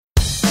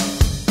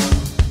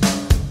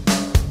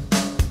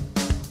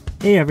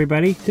Hey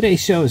everybody, today's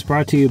show is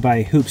brought to you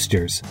by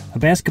Hoopsters, a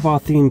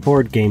basketball-themed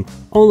board game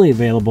only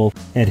available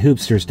at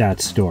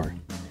hoopsters.store.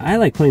 I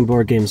like playing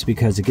board games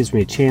because it gives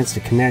me a chance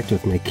to connect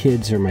with my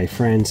kids or my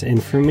friends,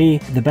 and for me,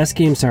 the best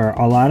games are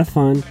a lot of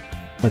fun,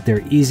 but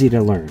they're easy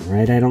to learn,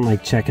 right? I don't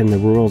like checking the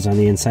rules on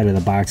the inside of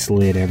the box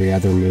lid every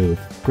other move.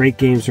 Great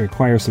games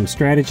require some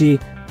strategy,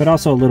 but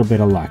also a little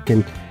bit of luck,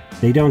 and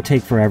they don't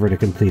take forever to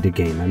complete a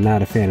game. I'm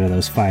not a fan of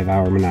those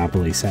 5-hour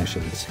Monopoly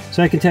sessions.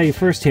 So I can tell you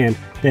firsthand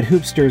that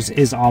Hoopsters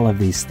is all of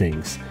these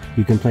things.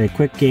 You can play a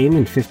quick game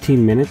in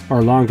 15 minutes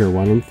or longer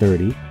one in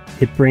 30.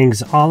 It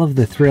brings all of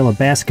the thrill of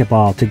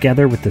basketball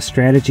together with the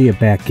strategy of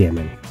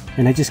backgammon.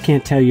 And I just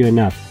can't tell you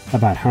enough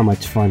about how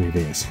much fun it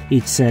is.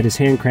 Each set is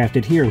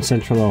handcrafted here in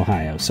Central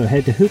Ohio, so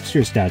head to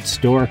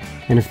hoopsters.store,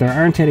 and if there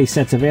aren't any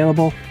sets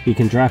available, you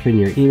can drop in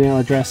your email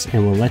address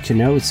and we'll let you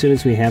know as soon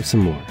as we have some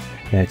more.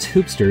 That's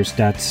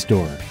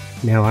hoopsters.store.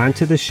 Now on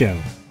to the show.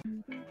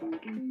 All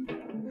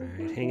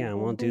right, hang on.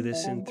 We'll do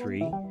this in 3,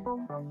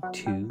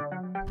 2,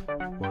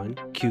 1.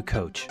 Cue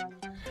Coach.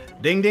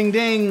 Ding, ding,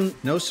 ding.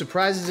 No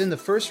surprises in the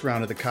first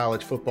round of the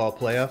college football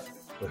playoff,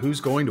 but who's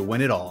going to win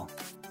it all?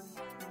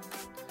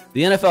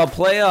 The NFL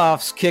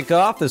playoffs kick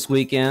off this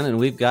weekend, and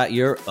we've got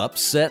your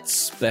upset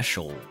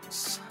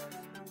specials.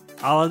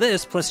 All of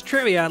this plus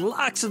trivia on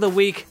Locks of the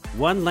Week,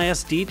 one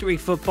last D3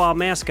 football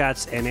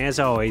mascots, and as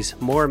always,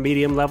 more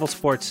medium-level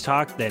sports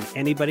talk than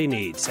anybody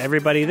needs.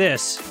 Everybody,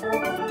 this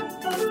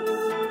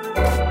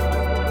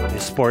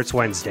is Sports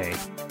Wednesday.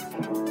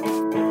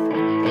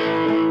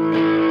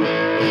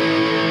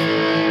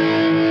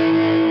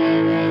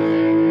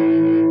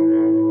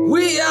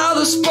 We are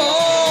the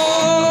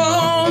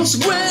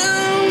Sports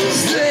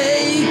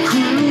Wednesday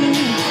crew.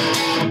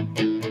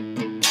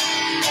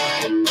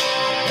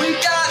 We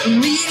got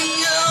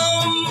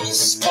medium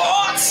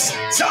sports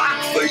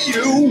talk for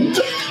you.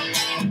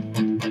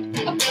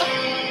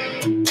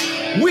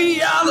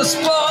 We are the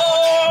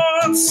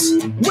Sports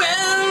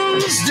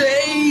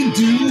Wednesday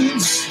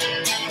dudes.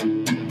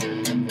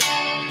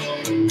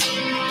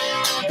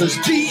 There's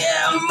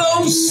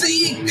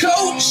BMOC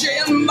coach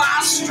and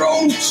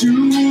maestro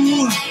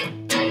too.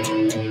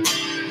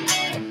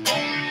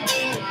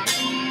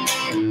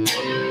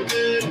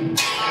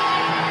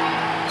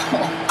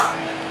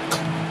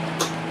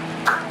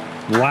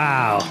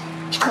 Wow.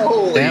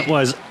 Holy, That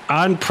was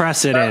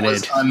unprecedented. that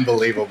was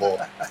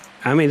unbelievable.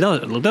 I mean,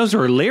 those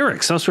were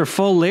lyrics. Those were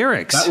full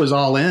lyrics. That was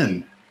all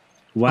in.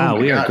 Wow, Oh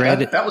my we are God, glad.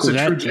 that was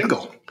a true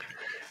jingle.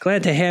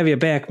 Glad to have you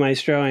back,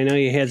 Maestro. I know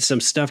you had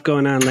some stuff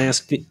going on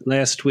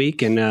last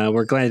week, and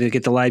we're glad to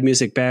get the live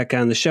music back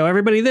on the show.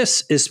 Everybody,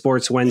 this is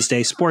Sports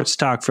Wednesday, sports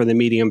talk for the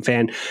medium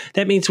fan.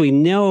 That means we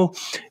know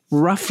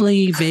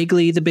roughly,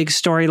 vaguely the big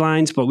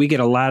storylines, but we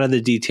get a lot of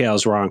the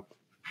details wrong.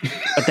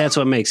 But that's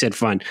what makes it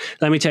fun.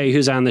 Let me tell you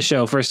who's on the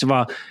show. First of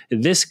all,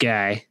 this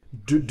guy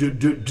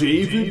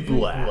David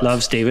Blatt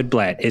loves David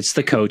Blatt. It's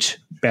the coach,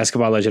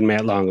 basketball legend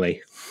Matt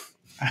Longley.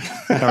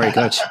 How are you,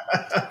 Coach?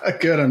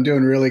 Good, I'm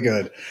doing really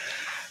good.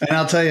 And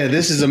I'll tell you,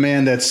 this is a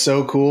man that's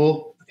so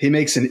cool. He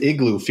makes an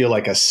igloo feel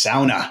like a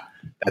sauna.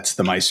 That's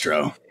the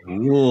Maestro.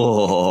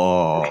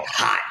 Whoa.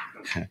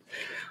 Hot.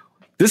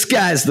 This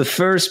guy's the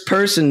first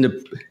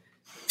person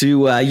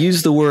to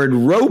use the word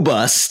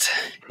robust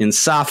in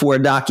software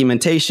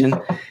documentation.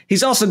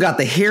 He's also got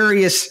the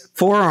hairiest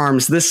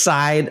forearms this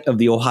side of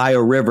the Ohio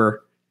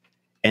River,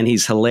 and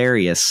he's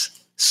hilarious.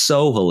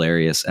 So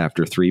hilarious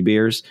after 3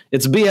 beers.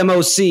 It's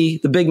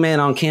BMOC, the big man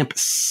on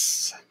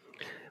campus.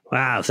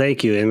 Wow,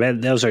 thank you.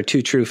 And those are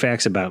 2 true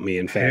facts about me,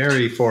 in fact.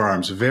 Hairy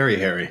forearms, very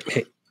hairy.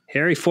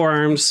 Hairy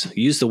forearms,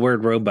 use the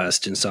word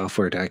robust in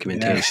software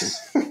documentation.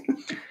 Yes.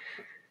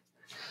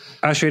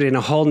 Ushered in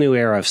a whole new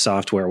era of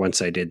software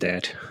once I did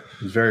that.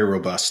 Very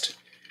robust.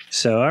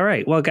 So, all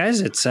right. Well,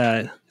 guys, it's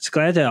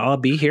glad to all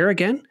be here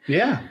again.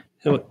 Yeah.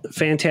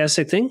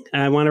 Fantastic thing.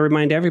 I want to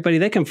remind everybody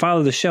they can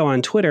follow the show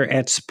on Twitter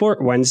at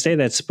Sport Wednesday.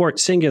 That's Sport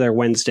Singular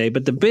Wednesday.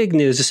 But the big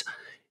news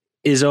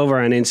is over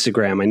on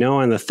Instagram. I know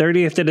on the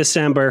 30th of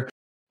December,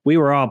 we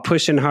were all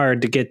pushing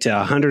hard to get to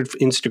 100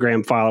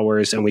 Instagram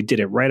followers, and we did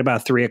it right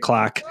about 3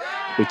 o'clock.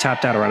 We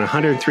topped out around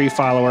 103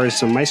 followers.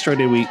 So, Maestro,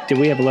 did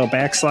we have a little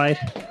backslide?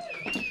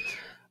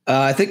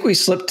 I think we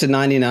slipped to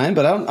 99,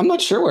 but I'm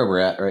not sure where we're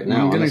at right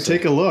now. I'm going to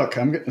take a look.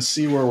 I'm going to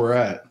see where we're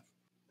at.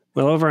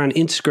 Well, over on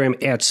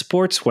Instagram at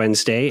Sports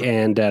Wednesday,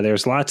 and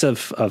there's lots of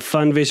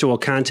fun visual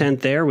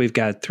content there. We've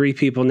got 3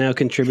 people now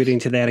contributing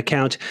to that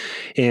account.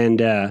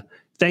 And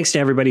thanks to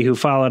everybody who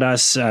followed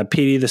us.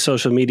 Petey, the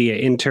social media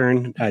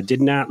intern,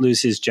 did not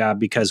lose his job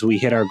because we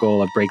hit our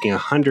goal of breaking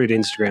 100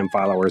 Instagram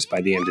followers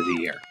by the end of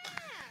the year.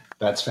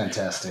 That's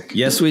fantastic.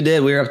 Yes, we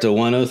did. We were up to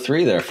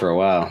 103 there for a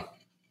while.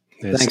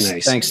 That's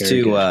nice. Thanks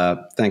to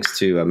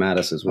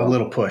Mattis as well. A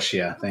little push,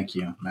 yeah. Thank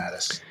you,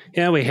 Mattis.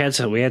 Yeah, we had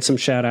some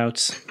shout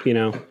outs. You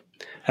know,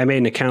 I made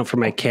an account for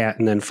my cat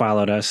and then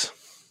followed us.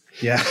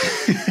 Yeah.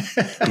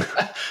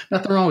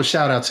 Nothing wrong with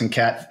shout outs and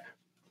cat.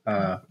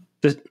 The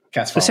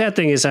sad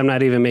thing is I'm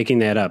not even making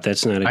that up.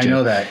 That's not a joke. I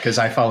know that because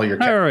I follow your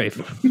cat. All right.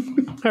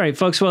 All right,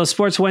 folks. Well,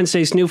 Sports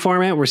Wednesday's new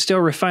format, we're still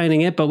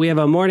refining it, but we have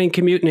a morning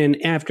commute and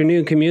an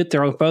afternoon commute.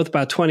 They're both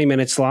about 20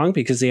 minutes long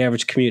because the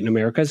average commute in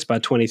America is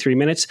about 23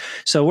 minutes.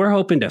 So we're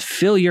hoping to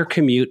fill your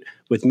commute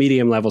with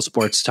medium-level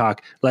sports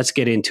talk. Let's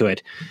get into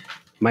it.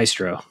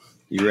 Maestro.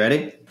 You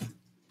ready?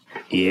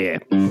 Yeah.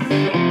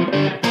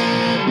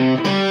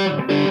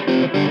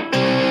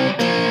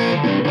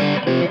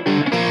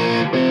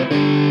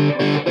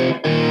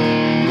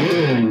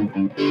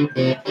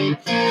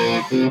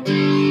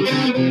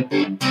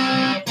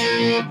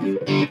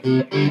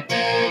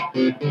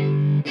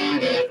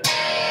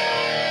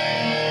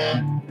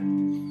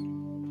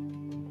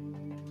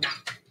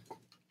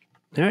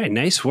 All right,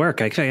 nice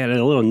work. I got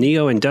a little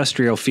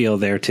neo-industrial feel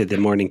there to the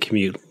morning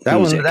commute.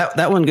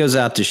 That one goes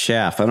out to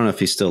Shaft. I don't know if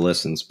he still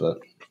listens, but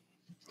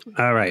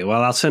all right.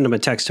 Well, I'll send him a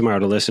text tomorrow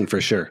to listen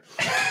for sure.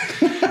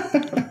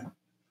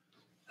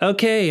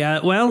 Okay.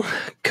 Well,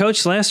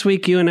 Coach, last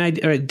week you and I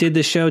did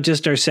the show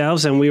just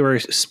ourselves, and we were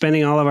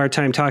spending all of our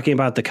time talking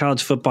about the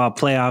college football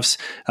playoffs.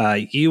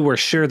 You were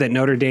sure that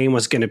Notre Dame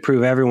was going to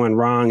prove everyone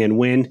wrong and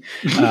win.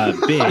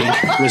 Big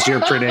was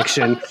your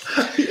prediction.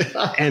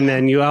 And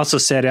then you also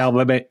said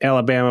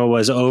Alabama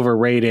was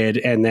overrated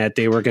and that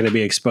they were going to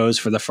be exposed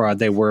for the fraud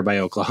they were by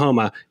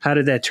Oklahoma. How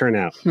did that turn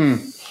out?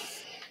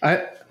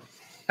 I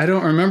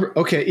don't remember.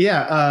 Okay.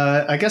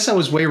 Yeah. I guess I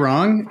was way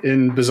wrong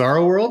in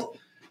Bizarro World.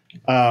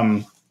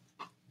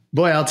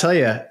 Boy, I'll tell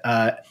you,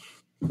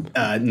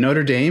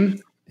 Notre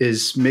Dame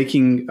is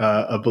making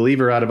a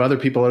believer out of other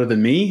people other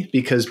than me,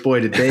 because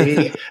boy, did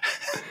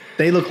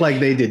they look like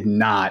they did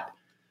not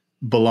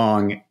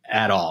belong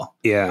at all.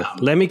 Yeah.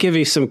 Let me give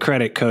you some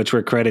credit, Coach,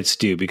 where credit's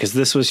due, because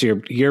this was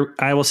your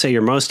I will say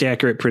your most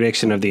accurate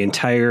prediction of the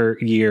entire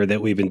year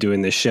that we've been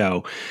doing this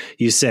show.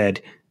 You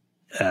said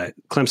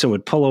Clemson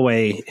would pull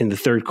away in the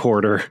third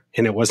quarter,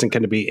 and it wasn't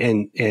going to be.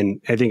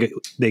 And I think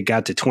they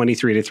got to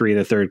 23-3 in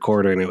the third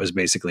quarter, and it was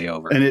basically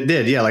over. And it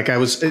did, yeah. Like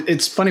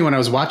it's funny when I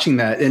was watching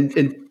that,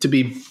 and to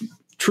be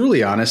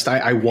truly honest,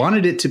 I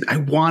wanted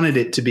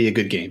it to be a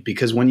good game,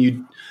 because when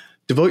you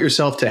devote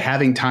yourself to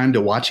having time to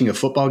watching a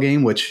football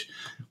game, which,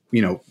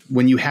 you know,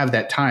 when you have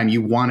that time,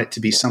 you want it to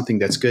be something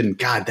that's good. And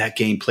God, that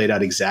game played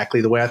out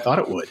exactly the way I thought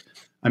it would.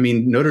 I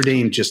mean, Notre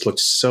Dame just looked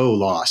so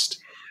lost.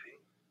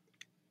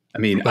 I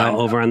mean,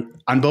 over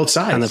on both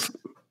sides.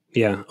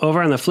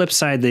 Over on the flip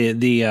side,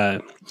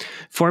 the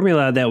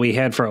formula that we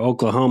had for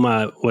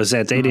Oklahoma was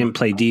that they didn't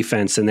play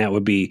defense, and that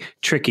would be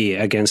tricky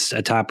against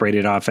a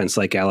top-rated offense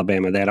like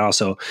Alabama. That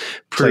also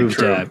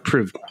proved.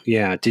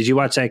 Yeah. Did you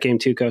watch that game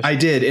too, Coach? I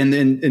did,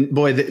 and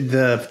boy,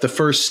 the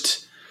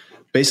first.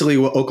 Basically,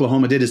 what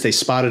Oklahoma did is they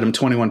spotted them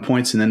 21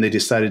 points, and then they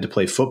decided to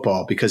play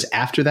football, because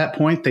after that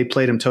point, they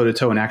played them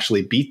toe-to-toe and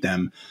actually beat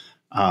them,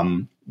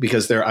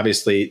 because they're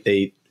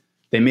obviously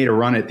they made a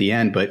run at the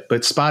end,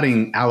 but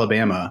spotting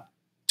Alabama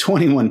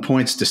 21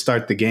 points to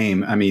start the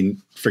game, I mean,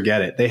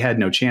 forget it. They had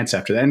no chance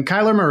after that. And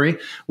Kyler Murray,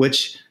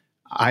 which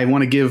I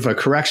want to give a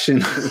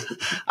correction.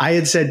 I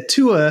had said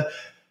Tua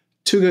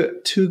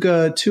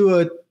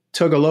Tagovailoa,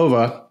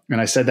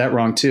 and I said that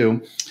wrong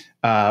too,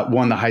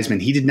 won the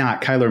Heisman. He did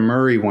not. Kyler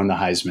Murray won the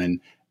Heisman,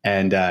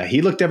 and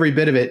he looked every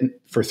bit of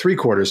it for three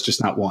quarters,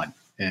 just not one.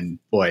 And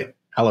boy,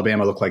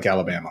 Alabama looked like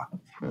Alabama.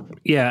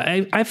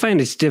 Yeah, I find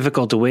it's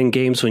difficult to win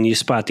games when you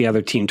spot the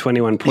other team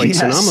 21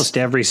 points in almost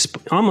every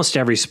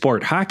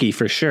sport. Hockey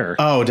for sure.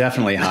 Oh,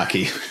 definitely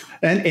hockey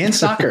and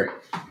soccer.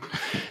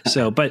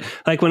 So, but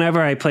like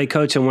whenever I play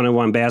coach in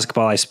one-on-one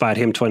basketball, I spot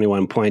him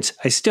 21 points.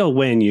 I still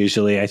win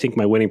usually. I think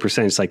my winning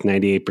percentage is like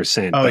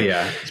 98%. Oh,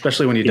 yeah,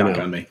 especially when you dunk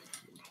on me.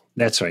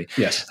 That's right.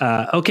 Yes.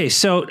 Okay,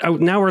 so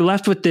now we're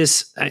left with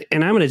this,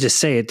 and I'm going to just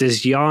say it,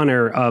 this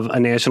yawner of a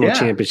national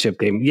championship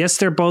game. Yes,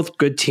 they're both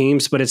good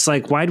teams, but it's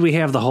like, why'd we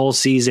have the whole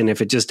season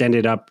if it just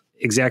ended up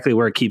exactly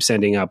where it keeps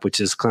ending up, which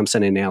is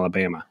Clemson and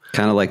Alabama?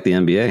 Kind of like the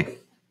NBA.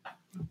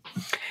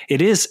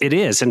 It is.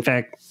 In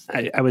fact,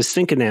 I was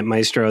thinking that,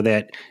 Maestro,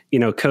 that, you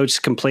know, Coach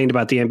complained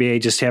about the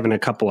NBA just having a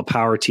couple of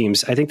power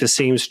teams. I think the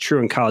same is true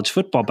in college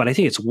football, but I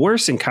think it's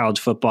worse in college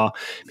football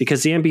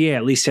because the NBA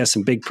at least has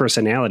some big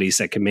personalities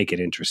that can make it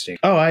interesting.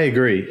 Oh, I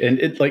agree. And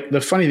it, like,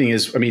 the funny thing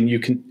is, I mean,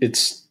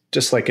 it's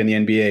just like in the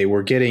NBA,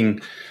 we're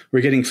getting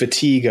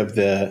fatigue of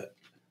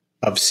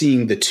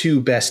seeing the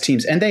two best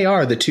teams, and they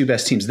are the two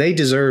best teams. They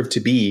deserve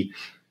to be.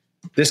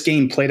 This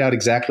game played out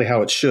exactly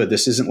how it should.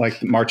 This isn't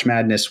like March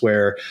Madness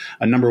where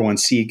a number one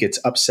seed gets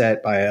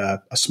upset by a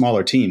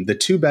smaller team. The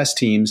two best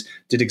teams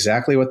did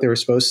exactly what they were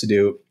supposed to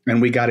do,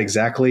 and we got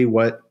exactly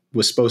what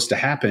was supposed to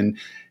happen.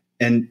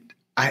 And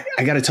I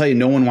got to tell you,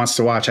 no one wants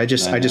to watch. I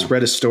just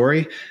read a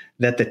story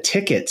that the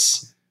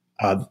tickets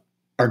are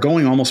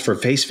going almost for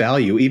face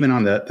value, even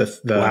on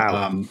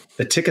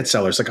the ticket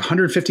sellers. Like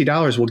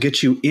 $150 will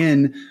get you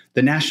in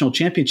the national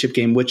championship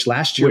game, which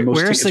last year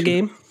where's the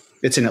game?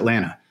 It's in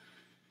Atlanta.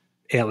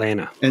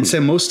 Atlanta. And so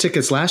most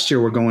tickets last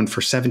year were going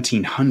for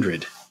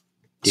 $1,700.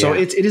 So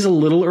it is a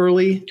little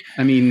early.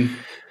 I mean,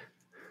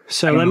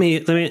 So let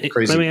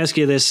me ask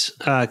you this,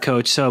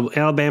 Coach. So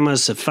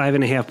Alabama's a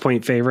 5.5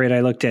 point favorite.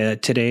 I looked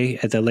at today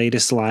at the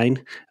latest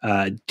line.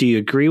 Do you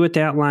agree with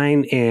that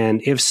line?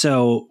 And if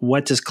so,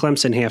 what does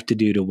Clemson have to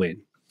do to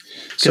win?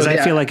 Because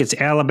I feel like it's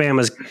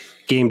Alabama's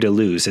game to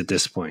lose at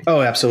this point.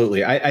 Oh,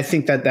 absolutely. I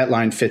think that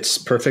line fits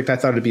perfect. I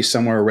thought it'd be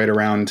somewhere right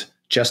around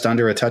just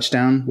under a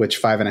touchdown,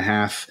 which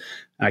 5.5.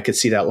 I could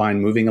see that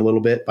line moving a little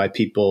bit by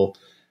people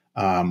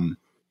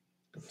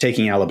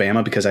taking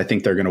Alabama, because I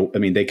think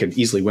they could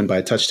easily win by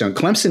a touchdown.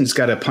 Clemson's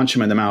got to punch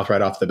them in the mouth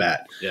right off the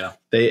bat. Yeah.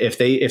 If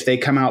they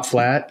come out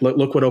flat,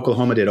 look what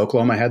Oklahoma did.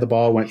 Oklahoma had the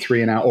ball, went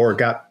 3 and out, or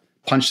got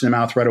punched in the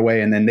mouth right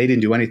away, and then they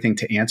didn't do anything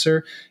to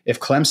answer. If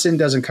Clemson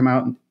doesn't come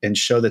out and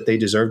show that they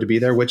deserve to be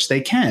there, which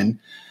they can,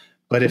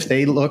 but if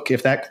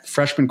that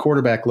freshman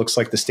quarterback looks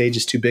like the stage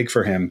is too big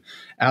for him,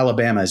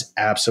 Alabama is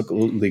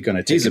absolutely going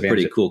to take advantage. He's a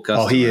pretty cool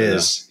customer. Oh, he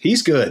is.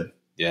 He's good.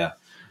 Yeah.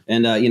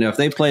 And, if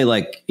they play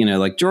like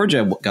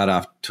Georgia got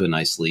off to a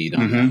nice lead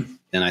on them,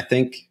 and I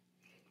think,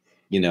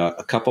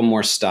 a couple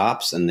more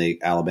stops and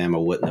Alabama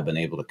wouldn't have been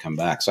able to come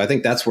back. So I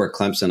think that's where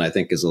Clemson, I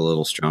think, is a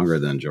little stronger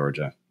than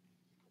Georgia.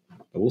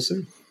 But we'll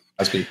see.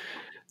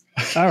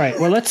 All right.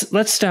 Well,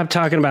 let's stop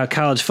talking about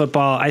college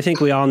football. I think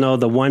we all know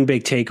the one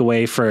big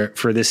takeaway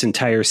for this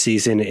entire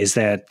season is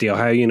that the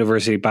Ohio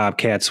University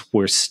Bobcats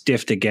were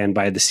stiffed again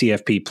by the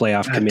CFP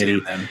playoff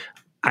committee.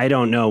 I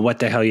don't know what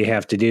the hell you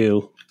have to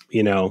do,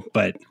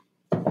 but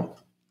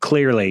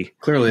clearly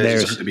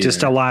there's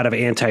just a lot of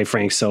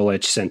anti-Frank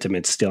Solich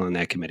sentiments still in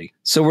that committee.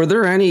 So were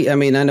there any, I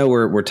know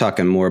we're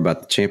talking more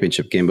about the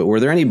championship game, but were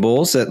there any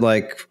bowls that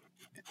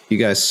you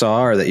guys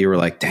saw, or that you were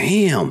like,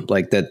 damn,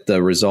 like that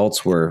the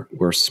results were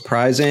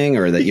surprising,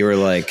 or that you were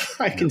like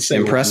I can say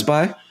impressed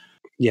by?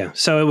 Yeah.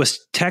 So it was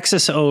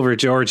Texas over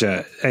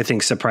Georgia, I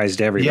think, surprised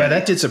everybody. Yeah,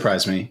 that did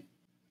surprise me.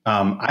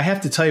 I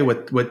have to tell you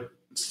what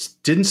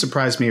didn't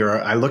surprise me,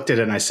 or I looked at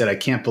it and I said, I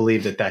can't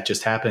believe that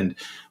just happened,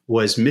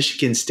 was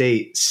Michigan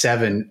State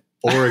 7,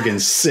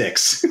 Oregon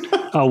 6.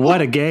 Oh, what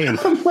a game.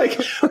 I'm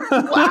like,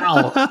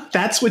 wow,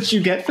 that's what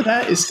you get for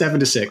that, is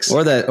 7-6.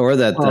 Or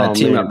that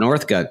team up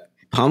north got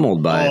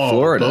pummeled by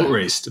Florida. Boat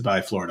raced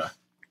by Florida.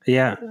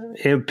 Yeah.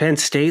 And Penn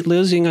State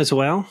losing as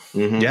well.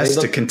 Mm-hmm. Yes,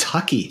 to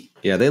Kentucky.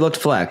 Yeah, they looked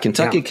flat.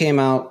 Kentucky came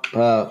out.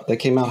 They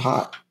came out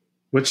hot,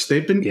 which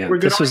they've been. Yeah, we're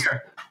good this was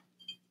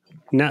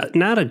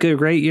not a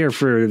great year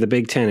for the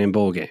Big Ten in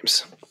bowl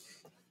games.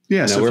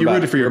 Yeah, so if you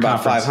rooted for your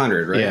about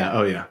 500, right? Yeah.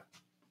 Oh, yeah.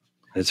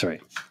 That's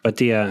right. But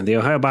the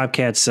Ohio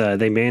Bobcats,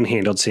 they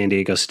manhandled San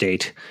Diego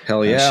State.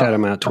 Hell yeah! Shut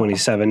them out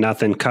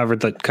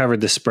 27-0. Covered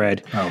the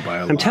spread. Oh, by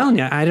a lot. I'm telling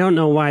you, I don't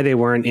know why they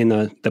weren't in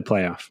the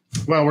playoff.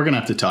 Well, we're gonna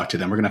have to talk to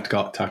them. We're gonna have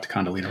to talk to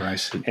Condoleezza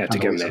Rice. Have to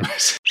get them there.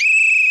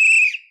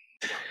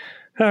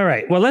 All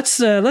right. Well, let's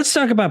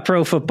talk about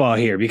pro football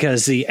here,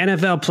 because the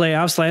NFL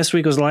playoffs last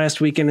week was the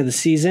last weekend of the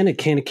season. It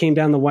kind of came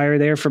down the wire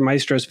there for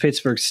Maestro's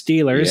Pittsburgh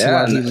Steelers.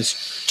 Yeah, he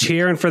was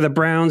cheering for the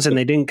Browns, and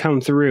they didn't come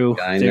through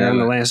there on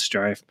the last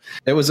drive.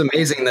 It was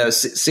amazing though,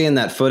 seeing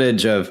that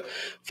footage of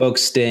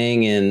folks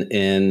staying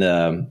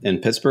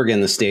in Pittsburgh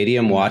in the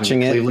stadium,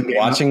 watching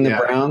the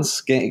Browns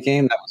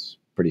game. That was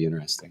pretty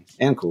interesting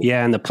and cool.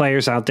 Yeah, and the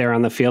players out there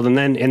on the field, and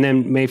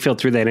then Mayfield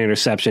threw that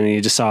interception, and you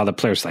just saw the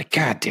players like,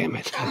 God damn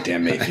it. God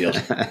damn Mayfield.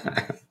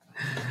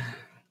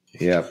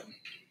 Yep.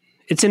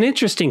 It's an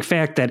interesting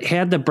fact that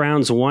had the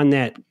Browns won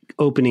that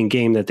opening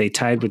game that they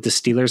tied with the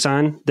Steelers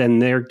on, then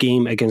their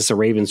game against the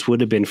Ravens would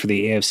have been for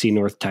the AFC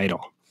North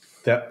title.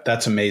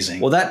 That's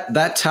amazing. Well,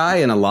 that tie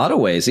in a lot of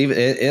ways, even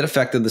it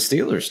affected the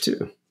Steelers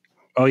too.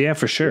 Oh yeah,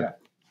 for sure.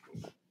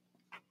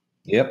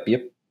 Yeah.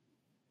 Yep.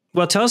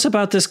 Well, tell us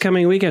about this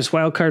coming weekend. It's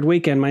Wild Card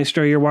Weekend,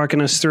 Maestro. You're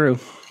walking us through.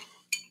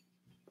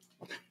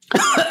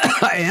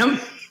 I am.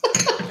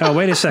 Oh,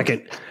 wait a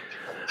second.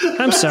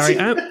 I'm sorry.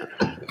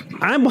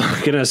 I'm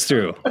walking us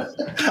through. I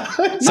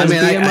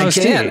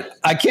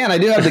can't. I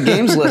do have the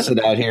games listed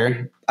out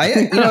here.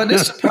 It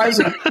is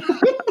surprising.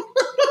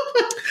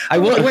 I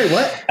will. Wait,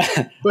 what?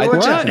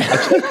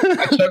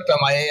 I choked on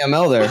my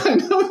AML there.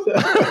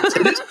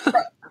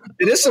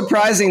 It is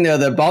surprising, though,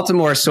 that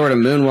Baltimore sort of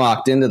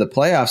moonwalked into the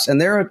playoffs,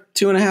 and they're a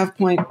 2.5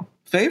 point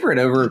favorite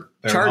over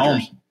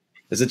Chargers. Home.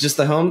 Is it just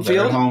the home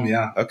field? They're home,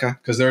 yeah. Okay.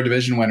 Because they're a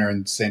division winner,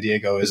 and San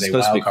Diego is a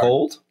wild card. It's supposed to be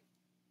cold?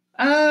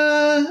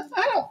 I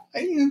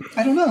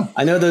don't know.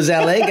 I know those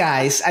LA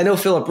guys. I know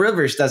Phillip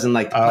Rivers doesn't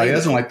like the cold. He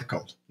doesn't like the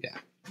cold. Yeah.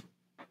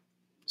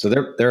 So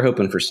they're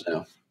hoping for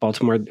snow.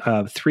 Baltimore,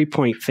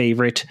 3-point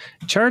favorite.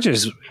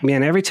 Chargers,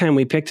 man, every time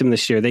we picked them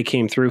this year, they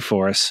came through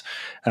for us.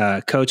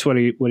 Coach, what are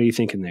you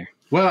thinking there?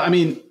 Well, I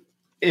mean,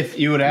 if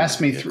you would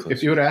ask me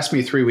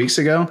 3 weeks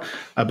ago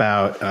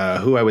about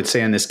who I would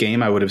say in this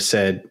game, I would have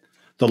said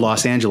the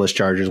Los Angeles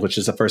Chargers, which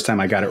is the first time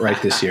I got it right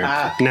this year.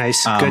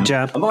 Nice, good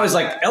job. I'm always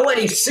like,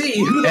 LAC.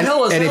 Who the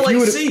hell is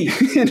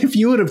LAC? And if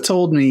you would have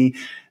told me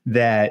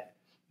that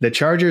the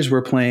Chargers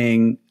were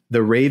playing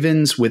the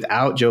Ravens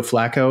without Joe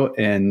Flacco,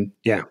 and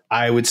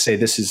I would say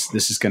this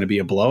is going to be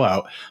a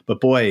blowout.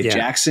 But boy,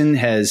 Jackson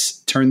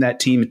has turned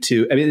that team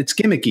to. I mean, it's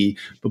gimmicky,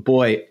 but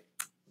boy.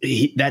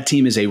 That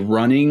team is a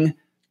running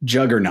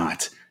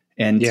juggernaut,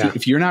 And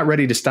if you're not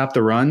ready to stop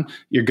the run,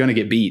 you're going to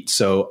get beat.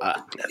 So,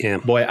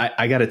 boy,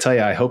 I got to tell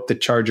you, I hope the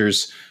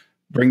Chargers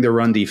bring their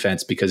run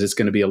defense, because it's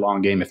going to be a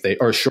long game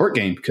or a short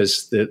game,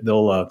 because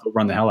they'll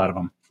run the hell out of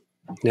them.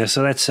 Yeah,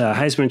 so that's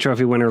Heisman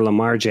Trophy winner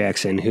Lamar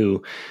Jackson,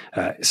 who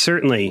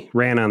certainly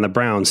ran on the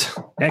Browns.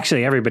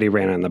 Actually, everybody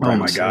ran on the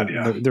Browns. Oh, my God,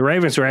 yeah. The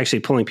Ravens were actually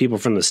pulling people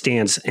from the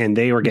stands, and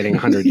they were getting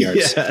 100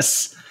 yards.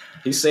 Yes.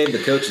 He saved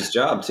the coach's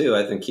job, too.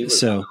 I think he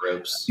was on the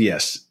ropes.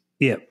 Yes.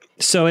 Yeah.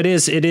 So it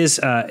is.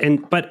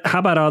 But how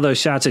about all those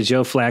shots of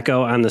Joe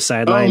Flacco on the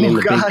sideline in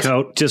the big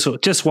coat,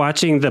 just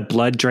watching the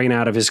blood drain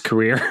out of his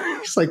career?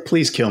 It's like,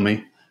 please kill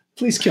me.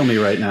 Please kill me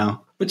right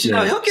now. But you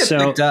know, he'll get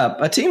picked up.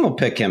 A team will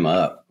pick him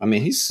up. I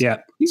mean, he's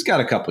got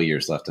a couple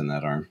years left in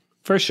that arm.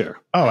 For sure.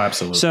 Oh,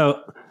 absolutely.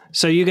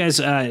 So you guys,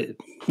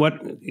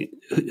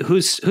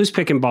 who's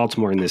picking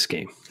Baltimore in this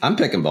game? I'm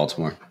picking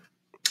Baltimore.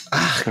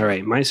 All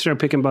right. Maestro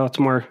picking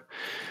Baltimore.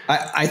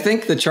 I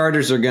think the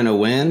Chargers are going to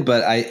win,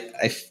 but I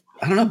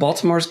don't know.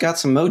 Baltimore's got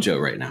some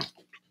mojo right now.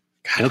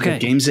 God, okay.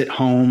 Games at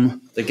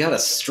home. They got a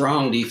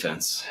strong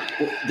defense.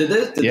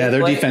 Their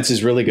defense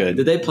is really good.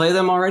 Did they play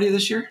them already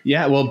this year?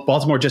 Yeah, well,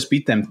 Baltimore just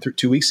beat them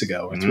 2 weeks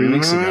ago or 3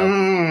 weeks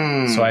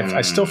ago. So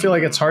I still feel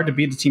like it's hard to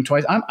beat a team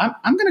twice.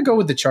 I'm going to go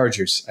with the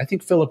Chargers. I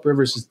think Phillip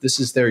Rivers,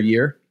 this is their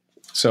year.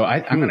 So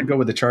I'm going to go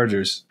with the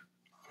Chargers.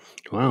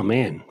 Wow,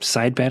 man.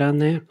 Side bet on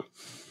that?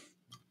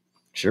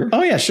 Sure.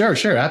 Oh, yeah, sure.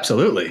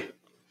 Absolutely.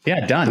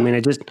 Yeah, done. I mean,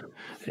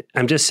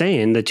 I'm just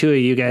saying, the two of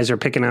you guys are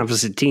picking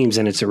opposite teams,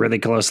 and it's a really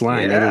close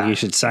line. Yeah. I think you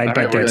should side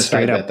bet that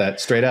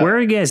straight up. Where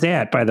are you guys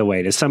at, by the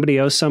way? Does somebody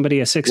owe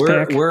somebody a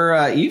six-pack?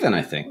 We're even,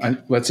 I think.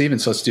 Let's even.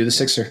 So let's do the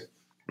sixer.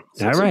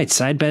 All right,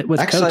 side bet with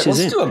coaches.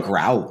 Let's do a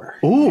growler.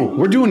 Ooh,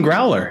 we're doing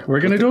growler.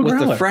 We're going to do a growler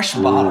with the fresh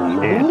bottle.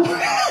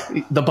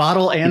 The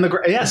bottle and the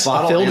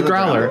filled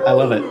growler. I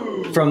love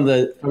it. From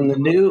the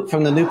new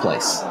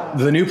place.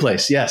 The new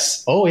place.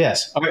 Yes. Oh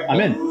yes. All right, I'm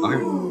in.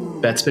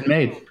 Okay. Bet's been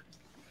made.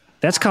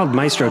 That's called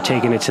Maestro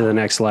taking it to the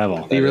next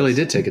level. He really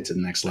did take it to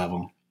the next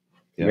level.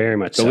 Yeah. Very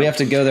much so. So we have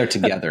to go there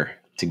together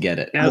to get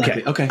it.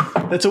 Okay.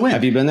 That's a win.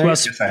 Have you been there? Well,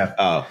 yes, I have.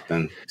 Oh,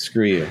 then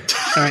screw you.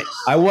 All right.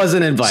 I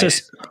wasn't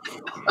invited.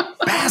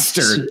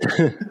 Bastard.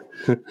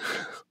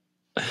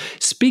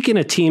 Speaking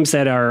of teams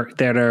that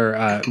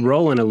are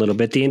rolling a little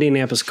bit, the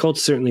Indianapolis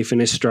Colts certainly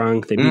finished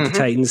strong. They beat the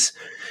Titans,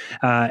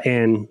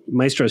 and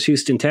Maestro's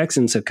Houston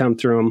Texans have come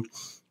through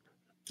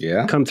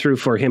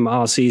for him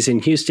all season.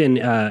 Houston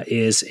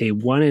is a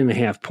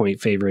 1.5 point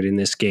favorite in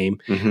this game.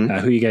 Who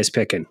are you guys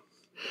picking?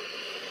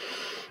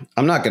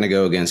 I'm not going to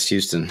go against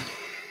Houston.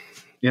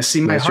 Yeah,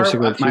 see, my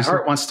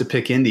heart wants to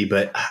pick Indy,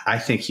 but I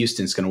think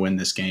Houston's going to win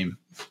this game.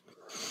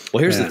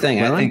 Well, here's the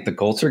thing. I think the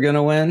Colts are going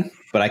to win,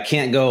 but I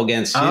can't go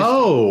against Houston.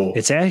 Oh,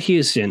 it's at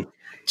Houston.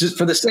 Just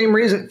for the same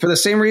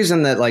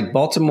reason that like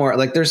Baltimore,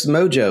 like there's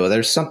mojo.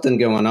 There's something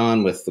going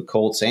on with the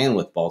Colts and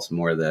with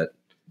Baltimore that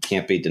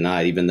can't be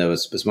denied, even though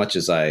as much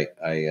as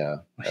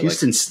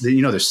Houston's, they're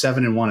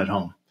 7-1 at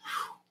home.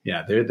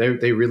 Yeah,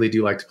 they really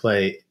do like to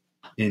play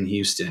in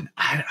Houston.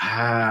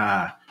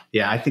 I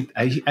think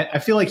I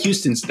feel like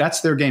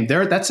that's their game.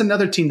 That's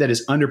another team that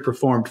has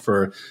underperformed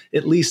for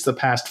at least the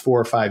past 4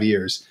 or 5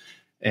 years.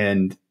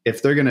 And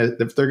if they're gonna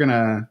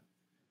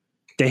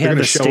they have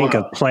the stink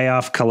of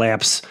playoff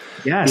collapse.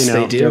 Yes,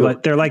 they do.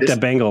 They're like the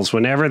Bengals.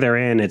 Whenever they're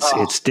in,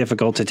 it's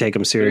difficult to take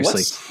them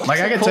seriously. I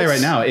can tell you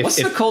right now.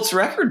 What's the Colts'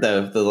 record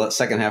though? The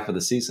second half of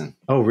the season.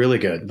 Oh, really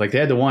good. Like they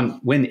had to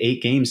win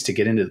 8 games to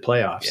get into the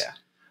playoffs. Yeah.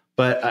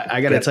 But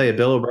I got to tell you,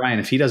 Bill O'Brien,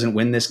 if he doesn't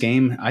win this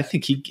game, I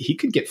think he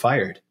could get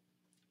fired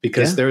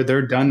because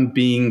they're done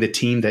being the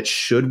team that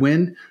should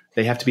win.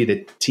 They have to be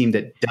the team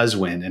that does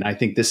win, and I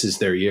think this is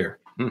their year.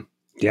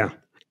 Yeah.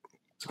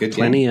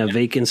 Plenty of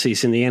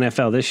vacancies in the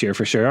NFL this year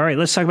for sure. All right,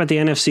 let's talk about the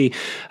NFC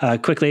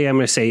quickly. I'm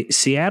going to say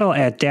Seattle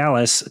at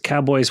Dallas.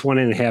 Cowboys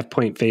 1.5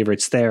 point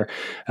favorites there.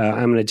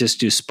 I'm going to just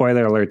do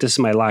spoiler alert. This is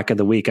my lock of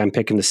the week. I'm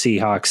picking the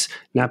Seahawks,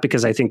 not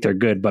because I think they're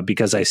good, but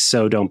because I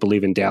so don't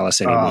believe in Dallas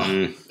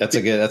anymore. That's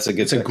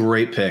a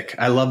great pick.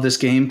 I love this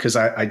game because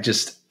I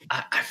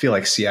feel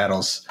like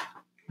Seattle's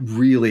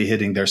really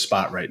hitting their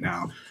spot right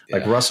now. Yeah.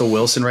 Like Russell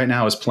Wilson right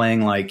now is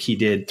playing like he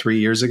did 3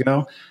 years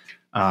ago.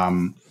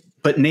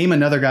 But name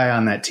another guy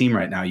on that team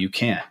right now. You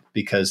can't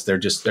because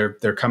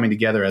they're coming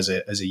together as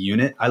a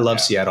unit. I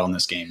love Seattle in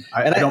this game.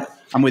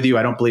 I'm with you.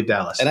 I don't believe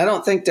Dallas, and I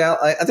don't think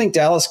I think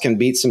Dallas can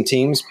beat some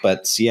teams,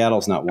 but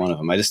Seattle's not one of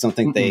them. I just don't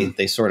think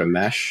they sort of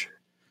mesh.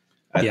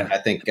 I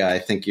think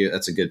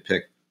that's a good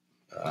pick.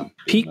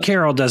 Pete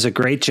Carroll does a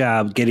great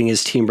job getting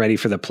his team ready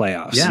for the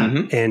playoffs.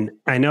 Yeah. And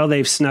I know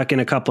they've snuck in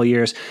a couple of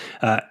years.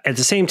 At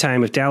the same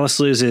time, if Dallas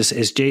loses,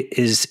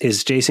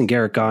 is Jason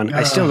Garrett gone?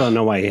 I still don't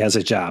know why he has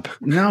a job.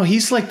 No,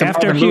 he's like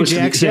after Hugh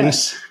Jackson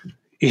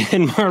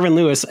and Marvin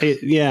Lewis.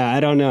 I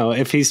don't know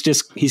if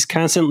he's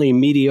constantly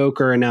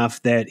mediocre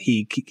enough that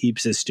he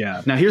keeps his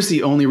job. Now, here's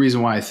the only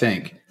reason why I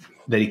think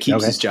that he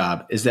keeps his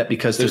job is that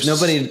because there's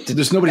nobody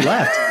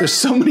left. There's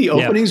so many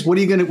openings. What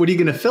are you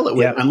gonna fill it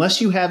with?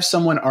 Unless you have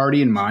someone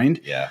already in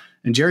mind. Yeah.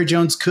 And Jerry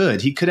Jones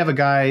he could have a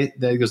guy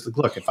that goes,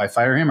 look, if I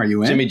fire him, are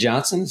you in? Jimmy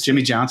Johnson?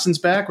 Jimmy Johnson's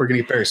back. We're going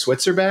to get Barry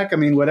Switzer back. I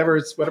mean,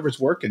 whatever's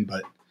working,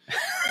 but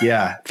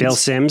yeah. Phil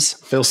Simms.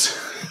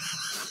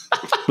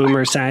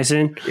 Boomer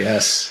Esiason.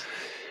 Yes.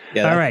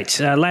 Yeah, All right.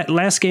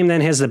 Last game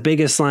then has the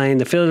biggest line.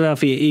 The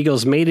Philadelphia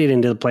Eagles made it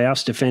into the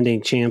playoffs,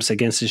 defending champs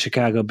against the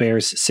Chicago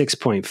Bears,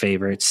 6-point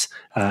favorites.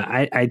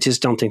 I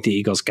just don't think the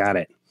Eagles got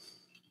it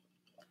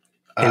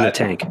in the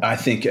tank. I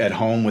think at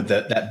home with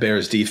that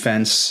Bears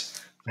defense,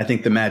 I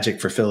think the magic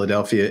for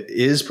Philadelphia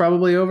is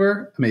probably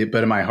over. I mean,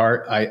 but in my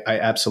heart, I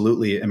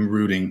absolutely am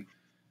rooting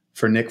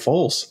for Nick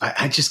Foles.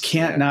 I just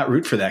can't not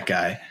root for that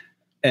guy.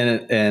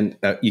 And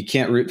you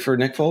can't root for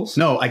Nick Foles?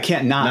 No, I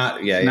can't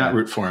not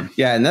root for him.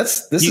 Yeah, and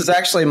this is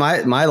actually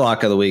my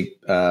lock of the week.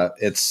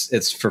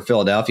 It's for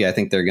Philadelphia. I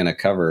think they're going to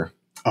cover.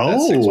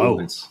 6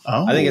 points.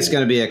 I think it's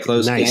going to be a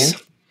close game.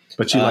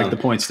 But you like the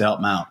points to help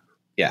them out.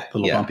 Yeah, a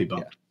little bumpy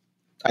bump.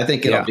 Yeah. I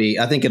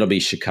think it'll be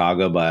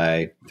Chicago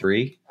by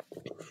 3.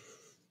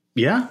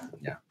 Yeah,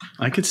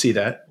 I could see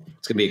that.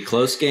 It's going to be a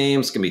close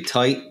game. It's going to be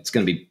tight. It's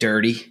going to be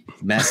dirty,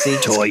 messy.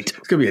 It's going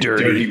to be a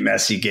dirty,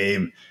 messy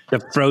game. The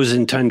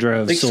frozen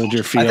tundra of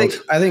Soldier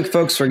Field. I think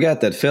folks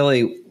forget that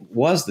Philly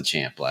was the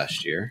champ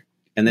last year,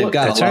 and they've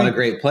got a lot of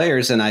great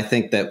players. And I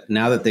think that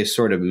now that they've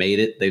sort of made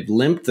it, they've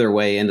limped their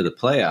way into the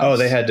playoffs. Oh,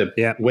 they had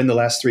to win the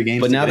last 3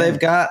 games. But now they've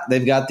got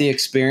the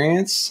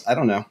experience. I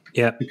don't know.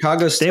 Yeah,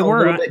 Chicago's they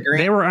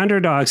were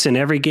underdogs in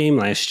every game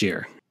last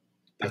year.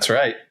 That's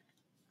right.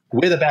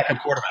 With a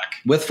backup quarterback.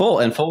 With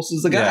Foles, and Foles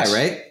is the guy,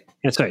 right?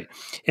 That's right.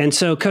 And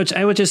so, Coach,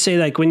 I would just say,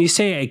 like, when you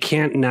say I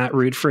can't not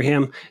root for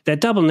him, that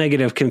double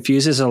negative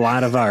confuses a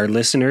lot of our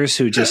listeners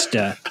who just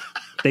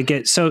they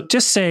get. So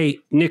just say,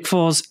 Nick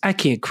Foles, I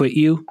can't quit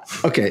you.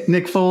 Okay,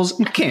 Nick Foles,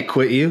 I can't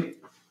quit you.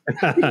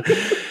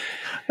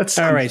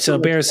 All right, so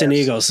Bears and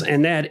Eagles.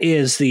 And that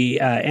is the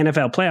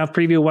NFL playoff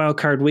preview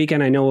wildcard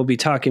weekend. I know we'll be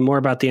talking more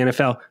about the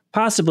NFL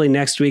possibly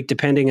next week,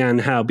 depending on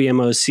how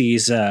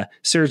BMOC's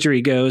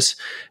surgery goes.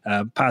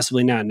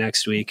 Possibly not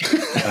next week.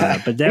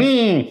 But that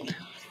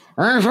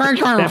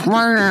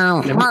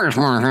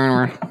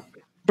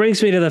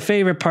brings me to the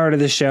favorite part of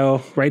the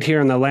show, right here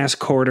in the last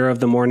quarter of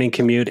the morning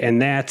commute, and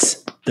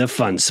that's the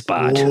fun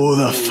spot. Oh,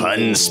 the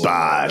fun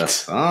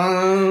spot.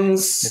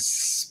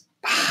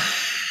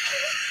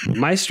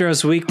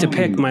 Maestro's week to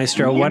pick,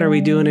 Maestro. What are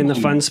we doing in the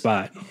fun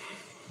spot?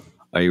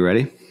 Are you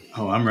ready?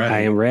 Oh, I'm ready.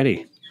 I am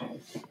ready.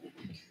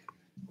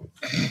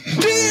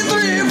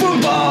 D3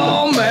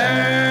 football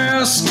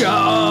mascot.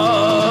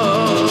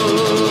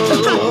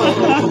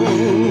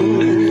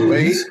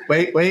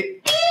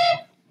 Wait.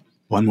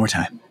 One more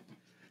time.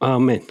 Oh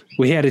man,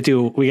 we gotta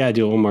do it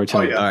one more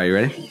time. Oh, yeah. All right, you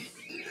ready?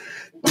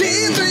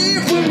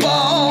 D3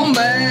 football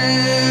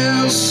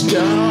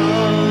mascot.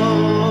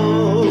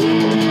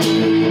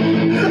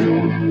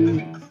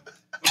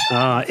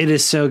 It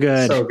is so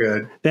good. So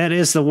good. That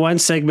is the one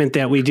segment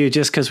that we do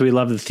just because we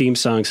love the theme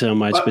song so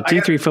much. But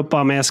D3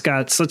 football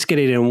mascots, let's get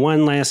it in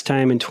one last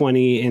time in the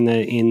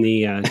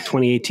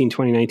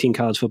 2018-2019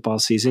 college football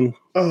season.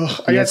 Oh,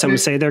 you got something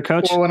to say there,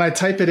 Coach? Well, when I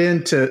type it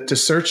in to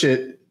search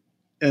it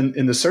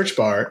in the search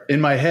bar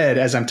in my head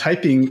as I'm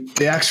typing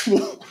the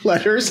actual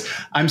letters,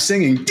 I'm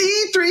singing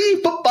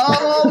D3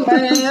 football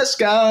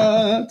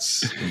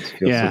mascots.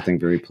 Feels something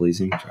very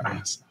pleasing.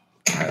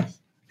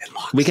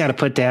 We got to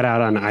put that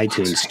out on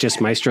iTunes.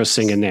 Just Maestro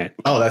singing that.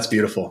 Oh, that's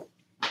beautiful.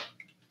 All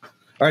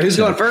right, who's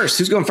going first?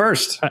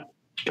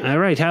 All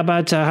right, how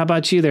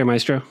about you there,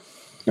 Maestro?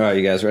 All right,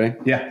 you guys ready?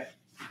 Yeah.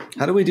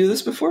 How did we do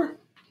this before?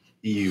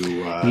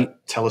 You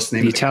tell us the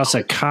name. You tell us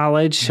a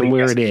college and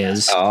where it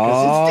is.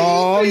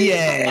 Oh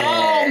yeah!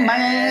 Oh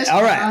man!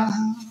 All right.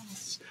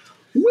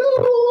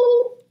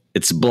 Woo!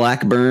 It's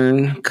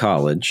Blackburn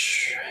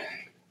College.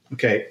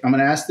 Okay, I'm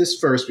going to ask this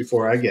first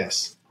before I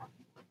guess.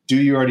 Do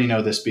you already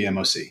know this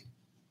BMOC?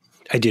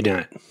 I do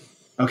not.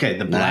 Okay,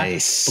 the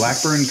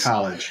Blackburn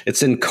College.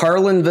 It's in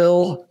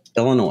Carlinville,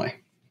 Illinois.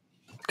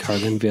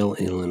 Carlinville,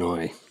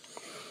 Illinois.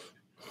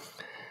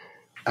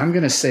 I'm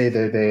going to say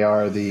that they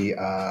are the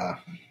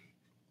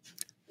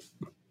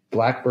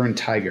Blackburn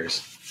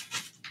Tigers.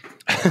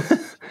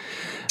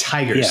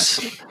 Tigers.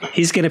 Yes.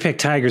 He's going to pick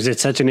Tigers.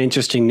 It's such an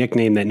interesting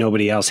nickname that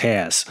nobody else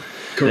has.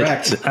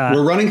 Correct.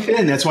 We're running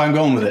thin. That's why I'm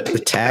going with it. The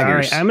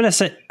Taggers. All right,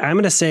 I'm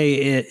going to say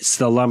it's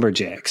the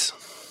Lumberjacks.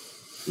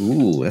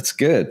 Ooh, that's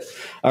good.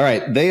 All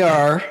right, they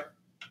are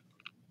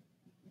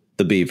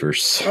the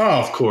Beavers. Oh,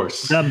 of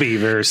course. The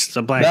Beavers.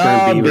 The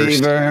Blackburn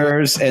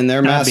Beavers. And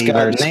their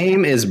mascot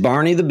name is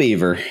Barney the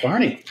Beaver.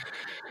 Barney.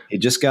 He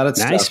just got it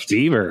Nice stuffed.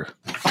 beaver.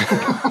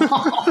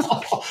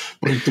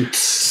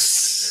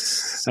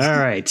 All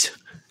right.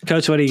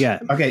 Coach, what do you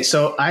got? Okay,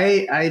 so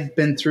I've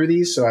been through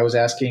these, so I was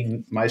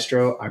asking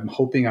Maestro. I'm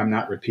hoping I'm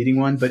not repeating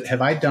one, but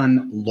have I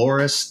done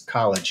Loras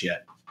College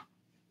yet?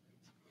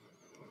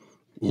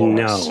 Loras.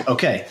 No.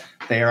 Okay,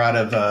 they are out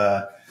of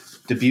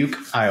Dubuque,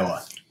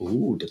 Iowa.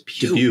 Ooh,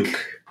 Dubuque.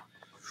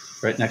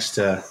 Right next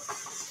to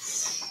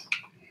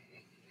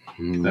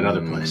that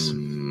other place.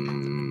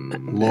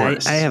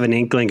 Loras. I have an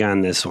inkling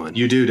on this one.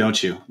 You do,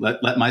 don't you?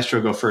 Let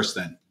Maestro go first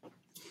then.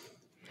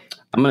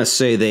 I'm going to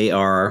say they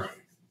are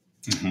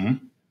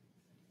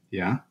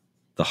Yeah.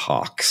 the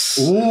Hawks.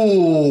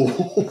 Ooh.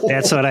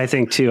 That's what I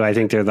think too. I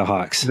think they're the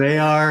Hawks. They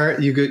are.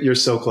 You're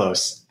so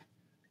close.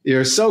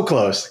 You're so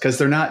close because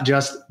they're not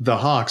just the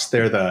Hawks.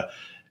 They're the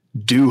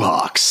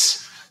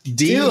Dewhawks.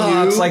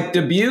 Dewhawks, like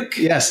Dubuque?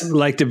 Yes.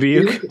 Like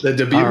Dubuque? The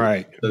Dubuque. All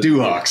right. The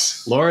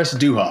Dewhawks. Loris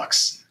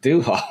Dewhawks.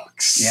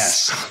 Dewhawks.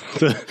 Yes.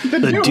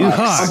 The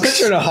Dewhawks. I'm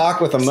picturing a hawk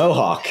with a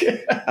mohawk.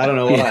 I don't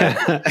know why.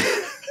 Yeah.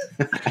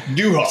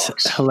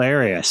 Dewhawks.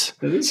 Hilarious.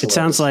 It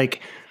sounds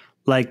like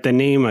the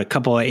name a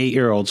couple of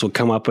 8-year-olds would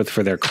come up with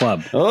for their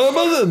club. Oh,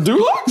 about the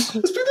Dewhawks?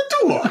 Let's be the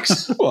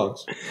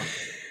Dewhawks.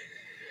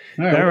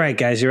 All right,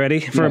 guys, you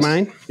ready for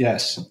mine?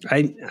 Yes.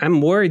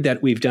 I'm worried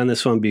that we've done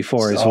this one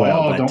before as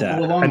well, but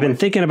I've been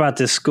thinking about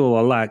this school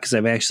a lot because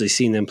I've actually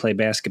seen them play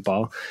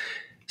basketball.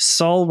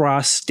 Sul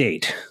Ross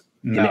State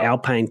in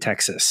Alpine,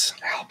 Texas.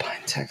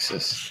 Alpine,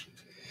 Texas.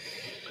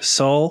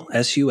 Sul,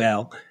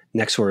 S-U-L,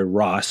 next word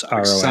Ross,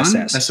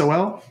 R-O-S-S.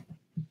 S-O-L?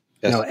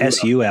 No,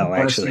 S-U-L,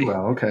 actually.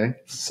 S-U-L, okay.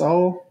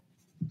 So,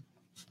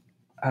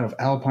 out of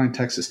Alpine,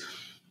 Texas.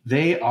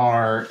 They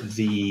are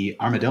the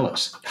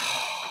Armadillos.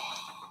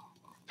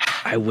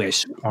 I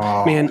wish.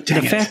 Oh, man,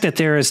 the fact that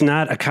there is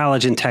not a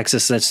college in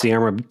Texas that's the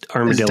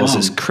Armadillos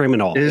is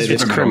criminal.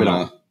 It's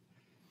criminal.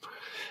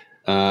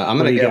 I'm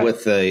going to go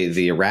with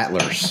the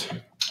Rattlers.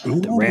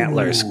 The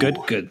Rattlers.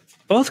 Good.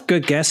 Both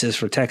good guesses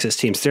for Texas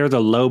teams. They're the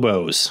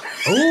Lobos.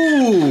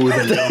 Ooh,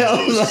 the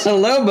Lobos. A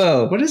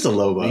Lobo. What is a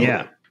Lobo?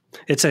 Yeah.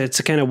 It's a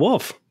kind of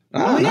wolf.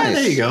 Oh, yeah,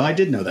 there you go. I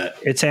did know that.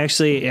 It's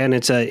actually, and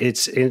it's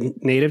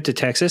native to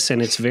Texas,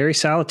 and it's very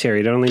solitary.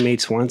 It only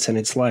mates once in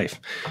its life.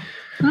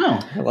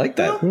 Oh, I like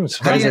that.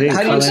 How do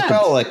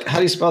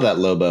you spell that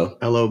Lobo?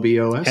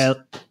 L-O-B-O-S?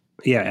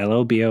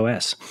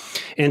 L-O-B-O-S.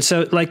 And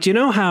so, do you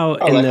know how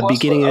in the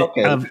beginning of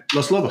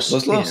Los Lobos.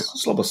 Los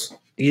Lobos.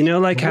 You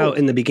know, how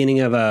in the beginning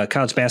of a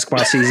college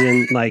basketball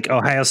season,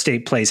 Ohio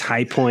State plays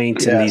High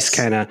Point and these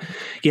kind of,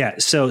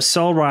 So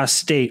Sul Ross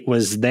State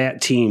was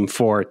that team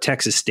for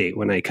Texas State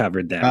when I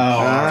covered them for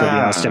the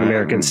Austin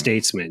American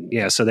Statesman.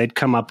 Yeah, so they'd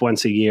come up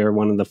once a year,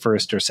 one of the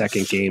first or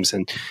second games,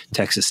 and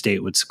Texas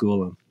State would school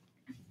them.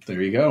 There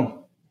you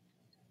go.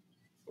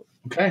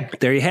 Okay.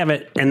 There you have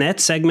it. And that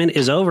segment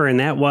is over,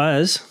 and that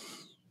was...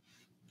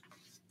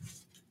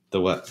 The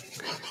what?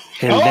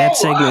 And that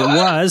segment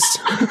was...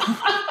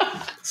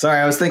 Sorry,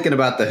 I was thinking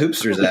about the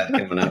Hoopsters ad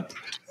coming up.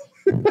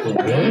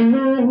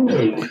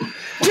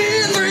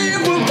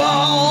 D3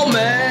 football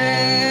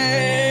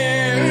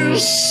man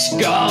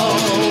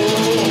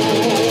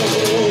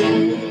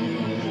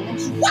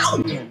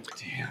Wow.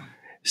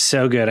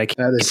 So good. I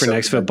can't wait for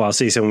next football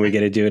season when we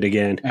get to do it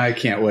again. I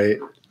can't wait.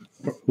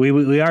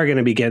 We are going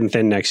to be getting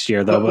thin next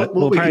year, though, but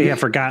we'll probably have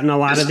forgotten a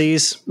lot of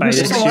these by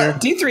next year.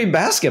 D3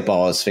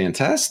 basketball is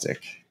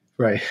fantastic.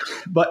 Right.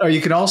 But or you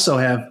can also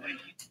have,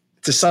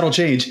 it's a subtle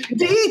change,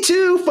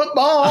 D2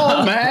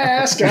 football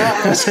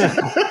mascots.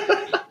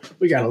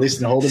 We got at least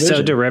in the whole division.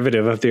 So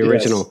derivative of the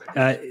original.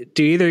 Yes.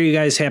 Do either of you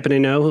guys happen to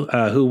know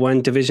who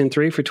won Division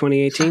III for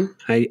 2018?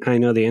 I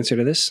know the answer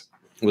to this.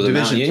 Was it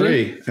Division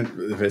III?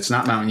 If it's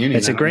not Mount Union.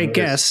 It's a great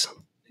guess.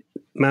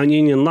 Mount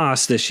Union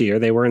lost this year.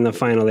 They were in the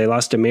final. They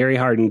lost to Mary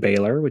Hardin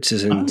Baylor, which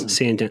is in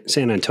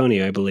San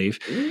Antonio, I believe.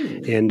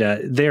 And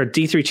their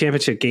D3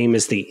 championship game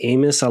is the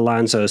Amos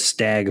Alonzo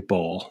Stagg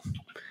Bowl.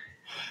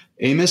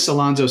 Amos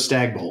Alonzo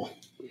Stagg Bowl.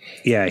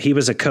 Yeah, he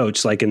was a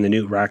coach in the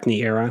Newt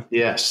Rockne era.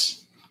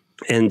 Yes.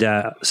 And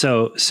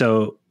so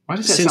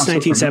since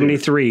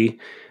 1973,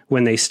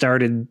 when they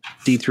started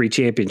D3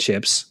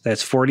 championships,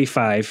 that's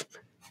 45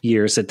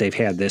 years that they've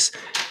had this.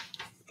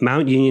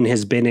 Mount Union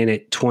has been in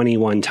it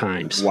 21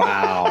 times.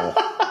 Wow.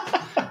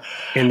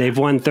 And they've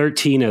won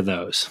 13 of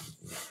those.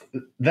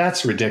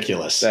 That's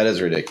ridiculous. That is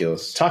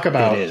ridiculous. Talk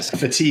about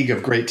fatigue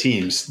of great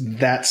teams.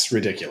 That's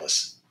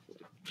ridiculous.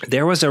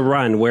 There was a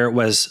run where it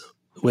was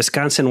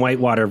Wisconsin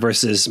Whitewater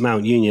versus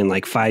Mount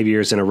Union 5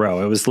 years in a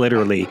row. It was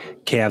literally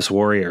Cavs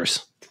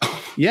Warriors.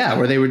 Yeah,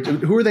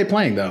 who were they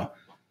playing though?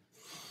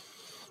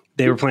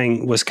 They were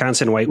playing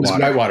Wisconsin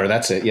Whitewater. Whitewater,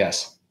 that's it.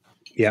 Yes.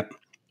 Yep.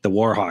 The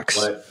Warhawks.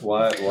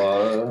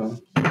 Whitewater.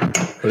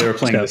 They were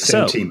playing the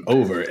same team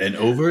over and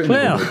over and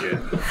over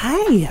again.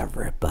 Hi,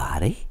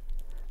 everybody.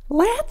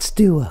 Let's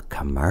do a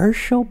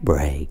commercial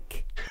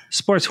break.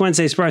 Sports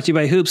Wednesday is brought to you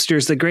by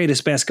Hoopsters, the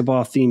greatest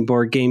basketball-themed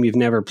board game you've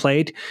never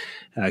played.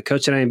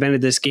 Coach and I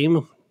invented this game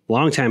a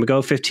long time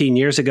ago, 15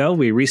 years ago.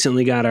 We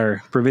recently got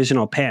our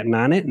provisional patent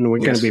on it, and we're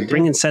going to be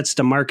bringing sets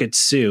to market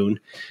soon.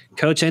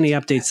 Coach, any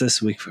updates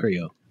this week for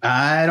you?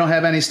 I don't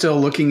have any.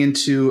 Still looking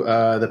into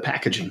the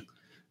packaging.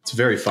 It's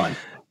very fun.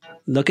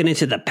 Looking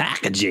into the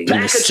packaging.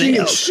 Packaging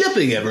and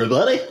shipping,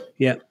 everybody.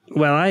 Yeah.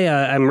 Well,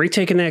 I'm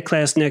retaking that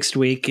class next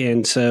week,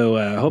 and so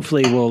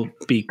hopefully we'll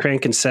be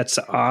cranking sets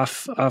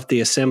off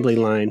the assembly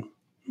line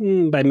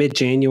by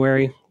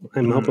mid-January.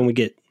 I'm hoping we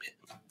get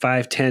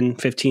 5, 10,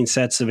 15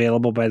 sets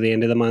available by the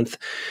end of the month.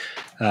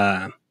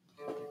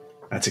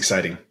 That's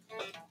exciting.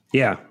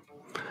 Yeah.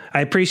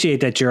 I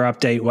appreciate that your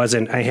update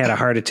wasn't, I had a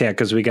heart attack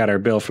because we got our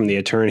bill from the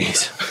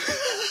attorneys.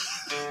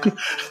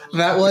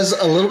 That was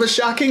a little bit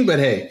shocking, but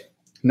hey,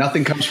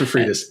 nothing comes for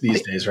free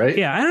these days, right?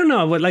 Yeah, I don't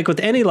know. But like with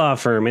any law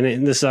firm,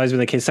 and this has always been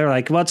the case, they're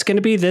like, well, it's going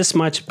to be this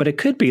much, but it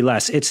could be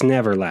less. It's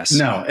never less.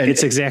 No.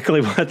 It's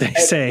exactly what they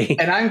say.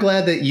 And I'm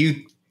glad that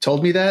you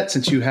told me that,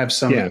 since you have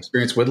some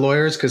experience with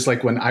lawyers. Because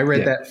like when I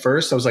read that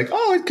first, I was like,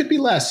 oh, it could be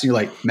less. And you're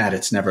like, Matt,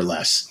 it's never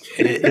less.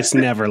 It's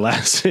never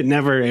less. It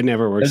never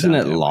works. Isn't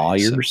out it that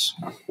lawyers?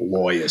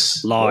 way,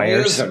 so.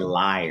 Lawyers are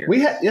liars.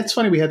 It's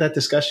funny. We had that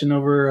discussion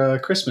over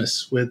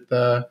Christmas with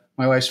my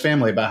wife's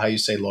family about how you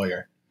say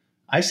lawyer.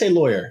 I say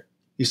lawyer.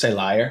 You say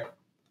liar.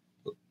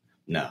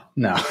 No.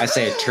 I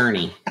say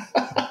attorney.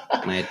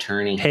 My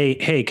attorney.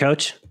 Hey,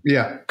 coach.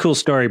 Yeah. Cool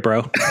story,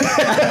 bro.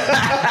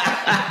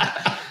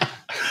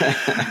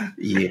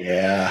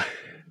 Yeah.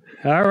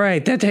 All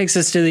right. That takes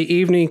us to the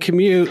evening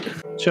commute.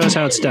 Show us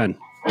how it's done.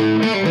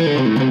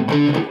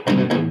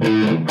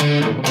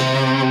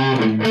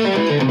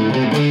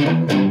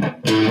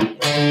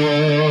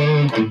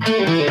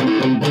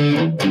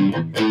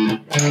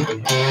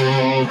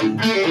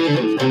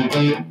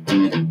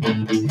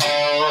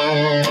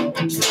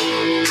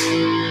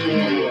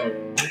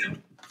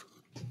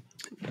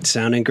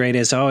 Sounding great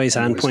as always.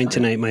 On point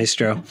tonight,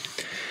 Maestro.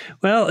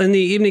 Well, in the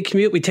evening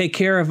commute, we take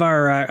care of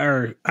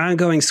our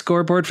ongoing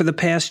scoreboard for the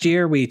past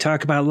year. We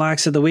talk about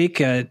locks of the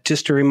week.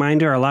 Just a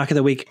reminder, our lock of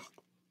the week,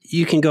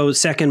 you can go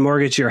second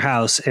mortgage your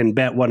house and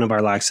bet one of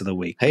our locks of the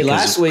week. Hey,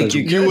 last week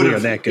you would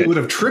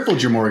have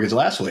tripled your mortgage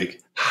last week.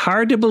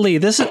 Hard to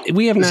believe.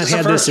 We have not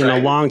had this in a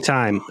long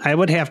time. I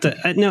would have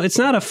to. No, it's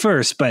not a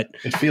first, but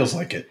it feels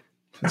like it.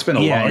 It's been a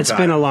long time. Yeah, it's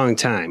been a long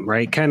time,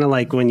 right? Kind of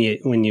like when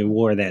you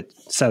wore that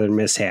Southern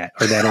Miss hat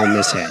or that Ole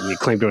Miss hat, and you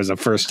claimed it was the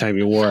first time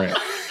you wore it.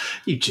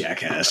 You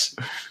jackass.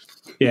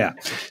 Yeah.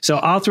 So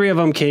all three of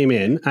them came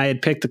in. I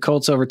had picked the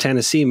Colts over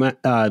Tennessee.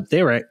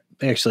 They were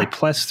actually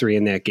 +3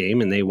 in that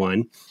game, and they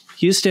won.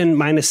 Houston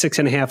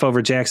 -6.5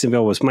 over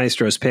Jacksonville was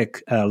Maestro's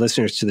pick.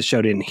 Listeners to the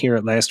show didn't hear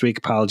it last week.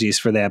 Apologies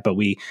for that, but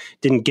we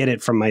didn't get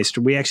it from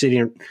Maestro. We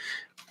actually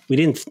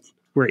didn't.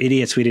 We're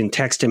idiots. We didn't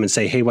text him and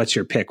say, "Hey, what's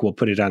your pick? We'll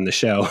put it on the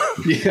show."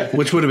 Yeah,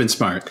 which would have been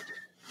smart.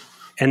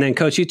 And then,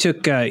 Coach, you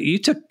took.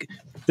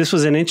 This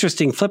was an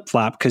interesting flip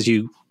flop because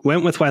you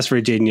went with West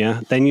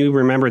Virginia. Then you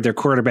remembered their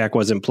quarterback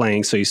wasn't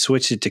playing, so you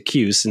switched it to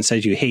Cuse and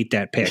said you hate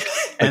that pick.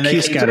 And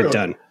Cuse got it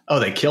done. Oh,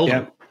 they killed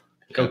him.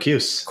 Go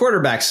Cuse.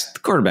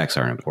 Quarterbacks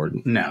aren't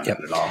important. No, not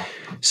at all.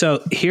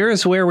 So here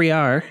is where we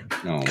are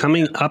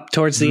coming up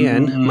towards the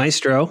end.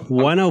 Maestro,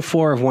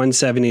 104 of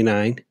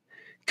 179.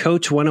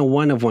 Coach,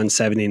 101 of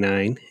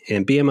 179.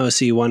 And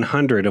BMOC,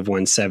 100 of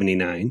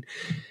 179.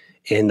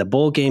 And the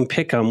bowl game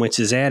pick'em, which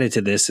is added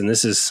to this, and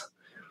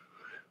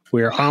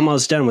we're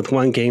almost done with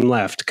one game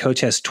left. Coach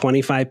has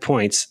 25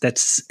 points.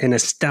 That's an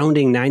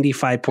astounding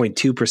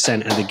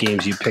 95.2% of the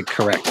games you picked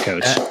correct,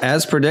 Coach.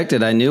 As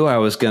predicted, I knew it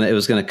was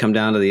gonna come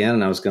down to the end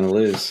and I was gonna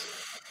lose.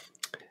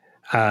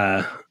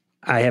 I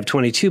have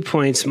 22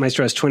 points.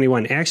 Maestro has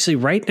 21. Actually,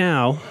 right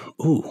now,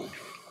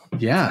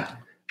 yeah.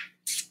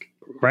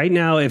 Right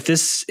now, if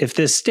this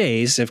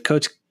stays, if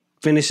Coach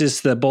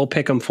finishes the bowl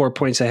pick'em 4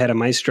 points ahead of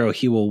Maestro,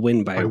 he will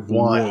win by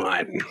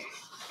one.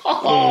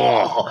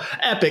 Oh,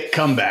 epic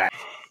comeback.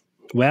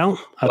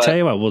 Well, I'll tell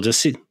you what, we'll just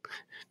see.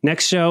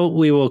 Next show,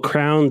 we will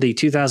crown the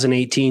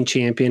 2018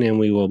 champion, and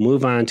we will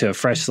move on to a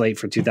fresh slate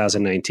for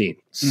 2019.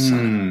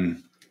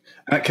 Can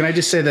I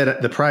just say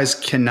that the prize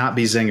cannot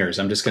be zingers?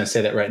 I'm just going to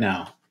say that right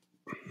now.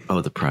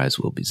 Oh, the prize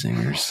will be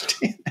zingers.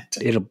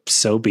 It'll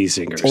so be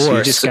zingers. Or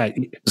you just got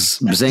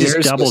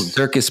zingers, double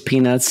circus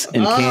peanuts,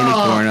 and candy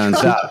corn on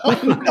top.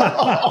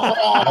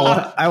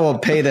 I will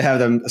pay to have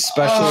them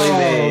specially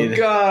made.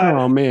 God.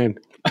 Oh, man.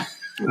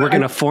 We're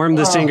going to form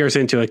the Zingers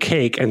into a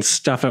cake and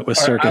stuff it with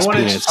circus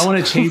peanuts. I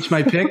want to change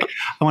my pick.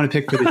 I want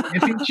to pick for the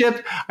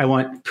championship. I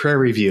want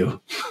Prairie View.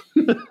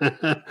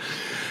 The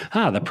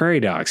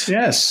Prairie Dogs.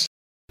 Yes.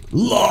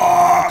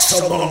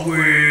 Locks of the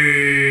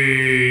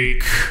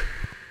Week.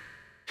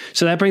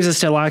 So that brings us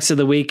to Locks of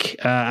the Week.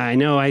 I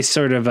know I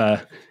sort of...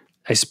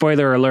 I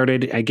spoiler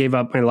alerted. I gave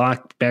up my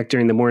lock back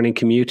during the morning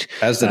commute.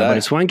 As did I. But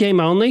it's one game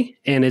only,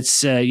 and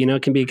it's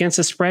it can be against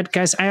the spread,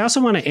 guys. I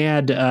also want to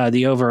add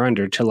the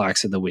over/under to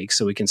Locks of the Week,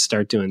 so we can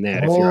start doing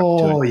that if you're up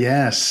to it. Oh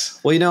yes.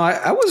 Well,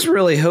 I was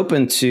really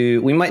hoping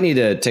to. We might need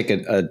to take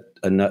a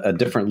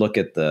different look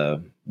at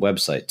the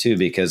website too,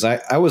 because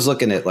I was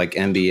looking at like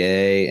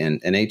NBA and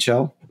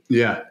NHL.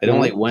 Yeah, it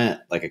only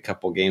went like a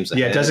couple games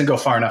ahead. Yeah, it doesn't go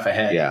far enough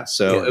ahead. Yeah,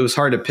 so it was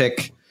hard to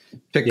pick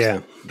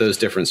those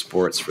different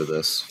sports for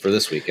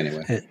this week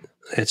anyway.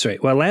 That's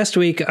right. Well, last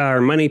week our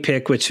money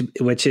pick, which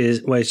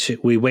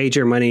we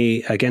wager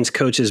money against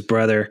Coach's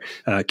brother,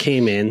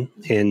 came in,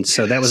 and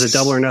so that was a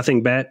double or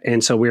nothing bet,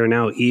 and so we are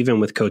now even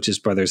with Coach's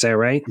brother. Is that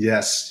right?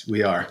 Yes,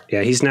 we are.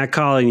 Yeah, he's not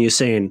calling you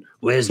saying,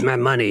 "Where's my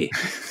money?"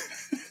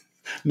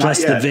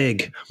 Plus the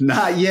vig.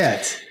 Not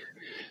yet.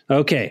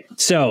 Okay,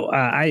 so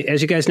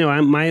as you guys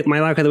know, my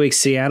lock of the week: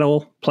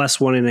 Seattle plus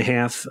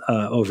 1.5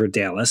 over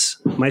Dallas.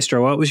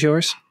 Maestro, what was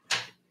yours?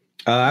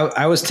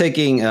 I was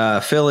taking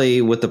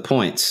Philly with the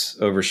points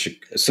over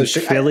Chicago.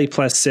 Philly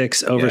plus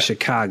 6 over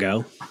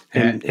Chicago.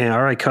 And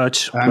all right,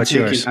 Coach, what's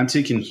yours? I'm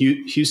taking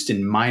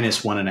Houston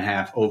minus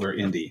 1.5 over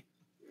Indy.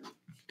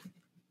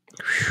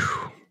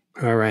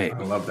 All right. I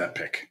love that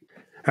pick.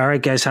 All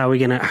right, guys, how are we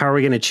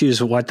gonna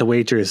choose what the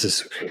wager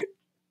is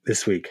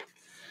this week?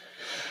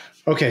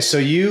 Okay, so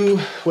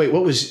what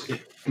was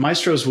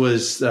Maestro's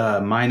was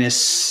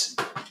minus?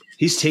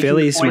 He's taking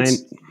Philly's the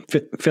points,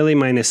 Philly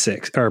minus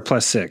 6 or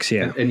plus 6,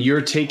 yeah. and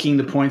you're taking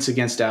the points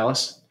against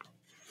Dallas.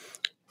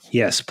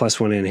 Yes, plus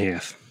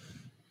 1.5.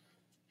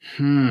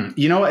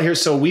 You know what? Here,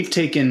 so we've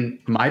taken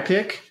my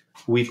pick.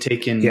 We've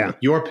taken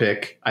your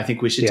pick. I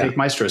think we should take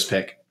Maestro's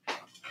pick.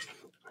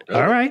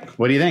 All right.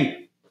 What do you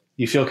think?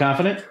 You feel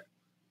confident?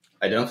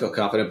 I don't feel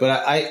confident,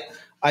 but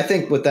I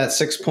think with that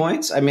 6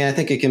 points, I mean, I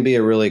think it can be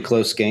a really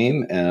close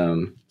game.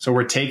 So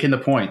we're taking the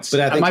points. But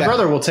I think my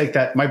brother will take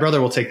that. My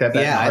brother will take that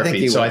bet. Yeah, I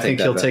think I think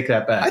he'll take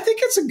that bet. I think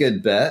it's a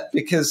good bet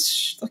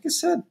because, like I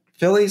said,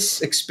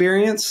 Philly's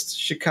experienced,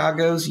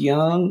 Chicago's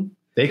young.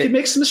 They could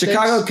make some mistakes.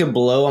 Chicago could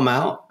blow them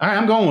out. All right,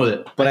 I'm going with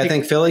it. But I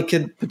think Philly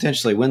could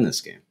potentially win this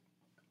game.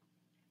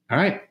 All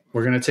right,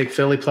 we're going to take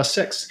Philly plus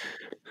 6.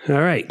 All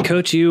right,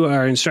 Coach, you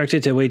are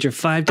instructed to wager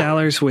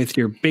 $5 with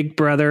your big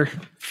brother,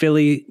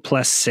 Philly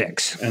plus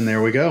 6. And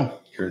there we go.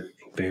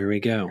 There we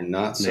go. You're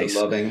not so Nice.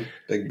 loving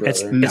big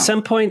brother. No. At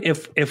some point,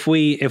 if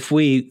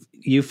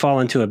you fall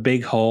into a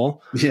big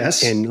hole,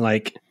 Yes. and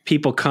like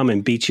people come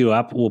and beat you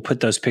up, we'll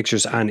put those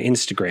pictures on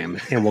Instagram,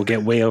 and we'll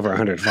get way over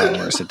 100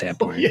 followers at that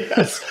point.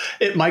 Yes,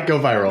 it might go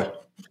viral.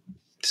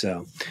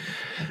 So,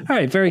 all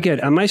right, very good.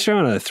 Maestro,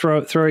 I want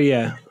to throw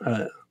you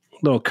a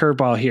little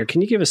curveball here.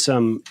 Can you give us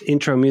some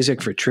intro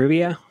music for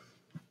trivia?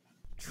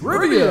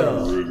 Trivia.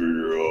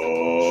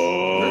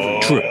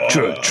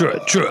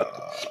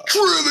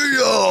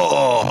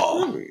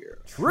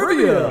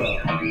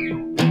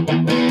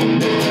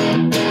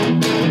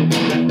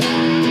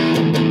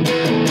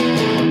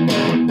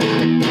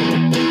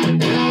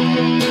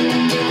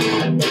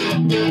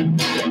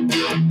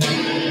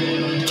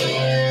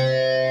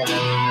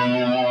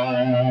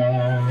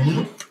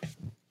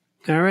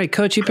 All right,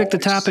 Coach, you picked the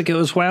topic. It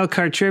was wild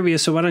card trivia,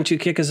 so why don't you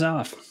kick us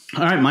off?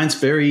 All right, mine's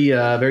very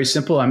very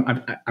simple.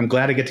 I'm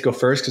glad I get to go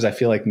first because I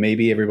feel like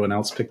maybe everyone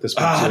else picked this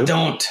one too.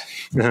 Don't.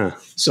 Uh-huh.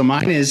 So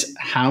mine is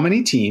how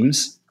many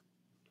teams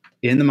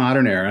in the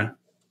modern era,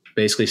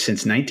 basically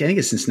since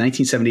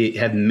 1978,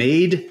 have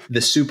made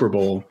the Super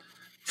Bowl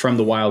from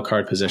the wild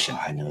card position?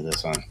 I know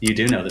this one. You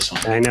do know this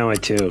one. I know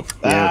it too.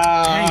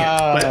 Yeah. Dang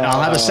it. But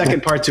I'll have a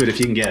second part to it if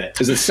you can get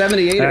it. Is it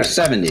 78 or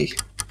 70?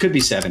 Could be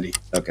 70.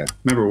 Okay.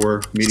 Remember,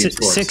 we're medium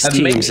sports. 6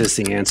 Amazing. teams is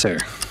the answer.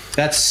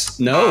 That's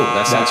No,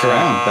 that's not That's correct.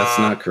 wrong. That's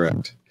not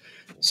correct.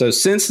 So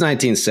since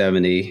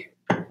 1970,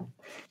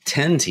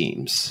 10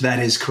 teams. that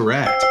is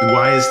correct. And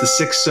why is the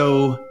 6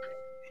 so?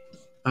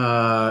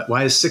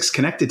 Why is 6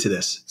 connected to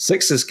this?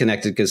 6 is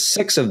connected because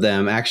 6 of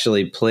them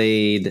actually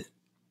played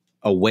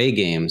away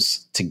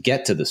games to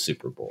get to the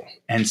Super Bowl.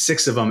 And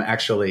 6 of them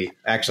actually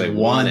Actually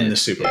won won it. the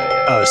Super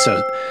Bowl.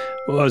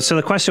 Oh, so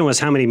the question was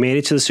how many made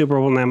it to the Super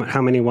Bowl and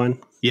how many won?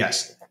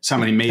 Yes. So how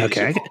many made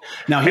Okay, it?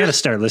 Now I got to here's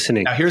start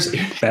listening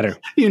better.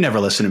 You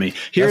never listen to me.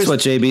 Here's That's what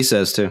JB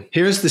says too.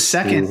 Here's the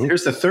second.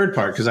 Here's the third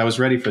part because I was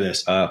ready for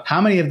this. How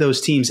many of those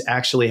teams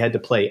actually had to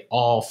play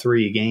all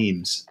 3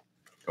 games?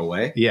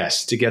 Away?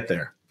 Yes, to get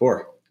there.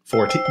 4.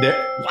 4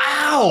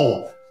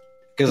 Wow,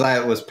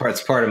 Because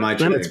it's part of my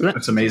trivia.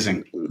 that's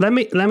amazing. Let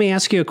me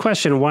ask you a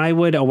question. Why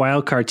would a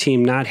wild card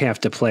team not have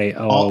to play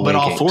all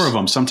All 4 of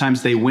them.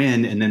 Sometimes they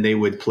win and then they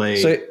would play.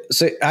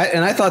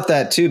 I thought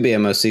that too,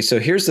 BMOC. So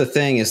here's the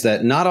thing: is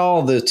that not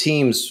all the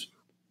teams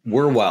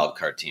were wild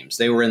card teams.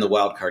 They were in the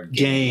wild card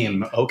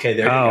game. Okay,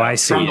 there you go. I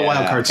see. From the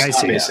wild Yeah, card I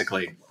spot, see.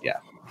 basically. Yeah.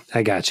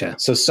 I gotcha.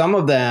 So some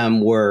of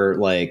them were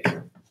like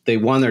they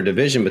won their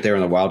division, but they were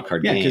in the wild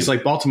card Yeah, game. because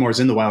like Baltimore's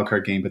in the wild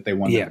card game, but they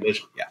won Yeah. the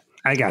division. Yeah.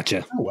 I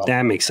gotcha. well.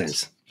 That makes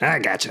sense. I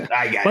gotcha.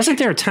 I gotcha. Wasn't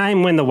there a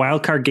time when the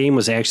wild card game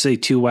was actually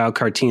 2 wild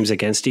card teams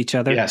against each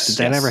other? Yes, Did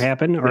that yes. ever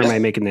happen, or am I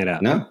making that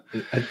up? no,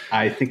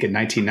 I think in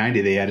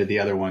 1990 they added the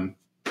other one.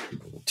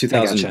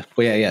 2000. gotcha.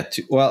 Well, yeah.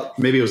 Well,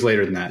 Maybe it was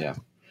later than that. Yeah.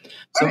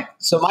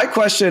 So my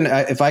question,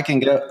 if I can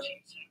get,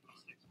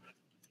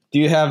 do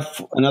you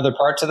have another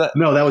part to that?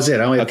 No, that was it.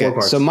 I only had Okay. 4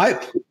 parts. So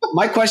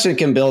my question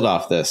can build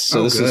off this.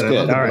 So this is I love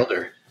good. the All right.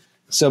 builder.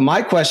 So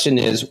my question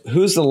is,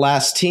 who's the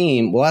last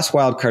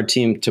wild card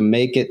team to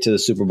make it to the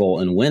Super Bowl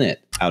and win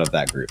it out of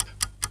that group?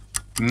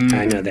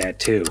 I know that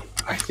too.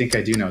 I think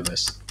I do know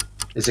this.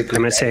 Is it? I'm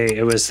going to say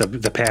it was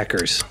the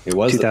Packers. It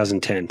was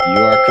 2010.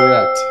 You are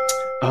correct.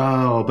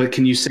 Oh, but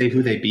can you say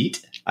who they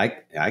beat? I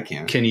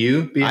can. Can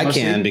you? I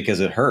can because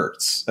it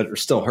hurts. It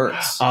still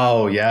hurts.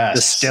 Oh yes,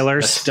 The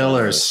Stillers? The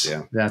Stillers.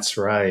 Yeah. That's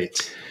right.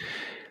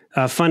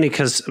 Funny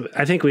because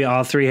I think we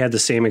all 3 had the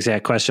same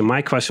exact question.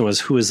 My question was,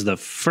 who is the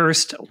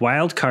first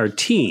wild card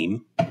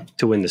team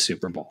to win the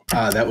Super Bowl?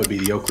 That would be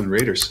the Oakland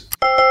Raiders,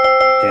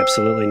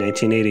 Absolutely,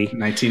 1980.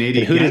 1980.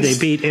 And who did they against-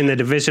 beat in the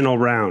divisional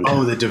round?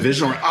 Oh, the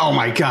divisional. Oh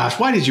my gosh,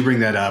 why did you bring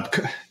that up?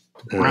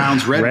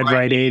 Browns, Red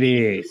Right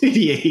 88.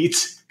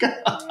 88.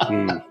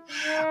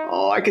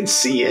 Oh, I can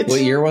see it.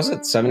 What year was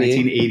it?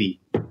 78?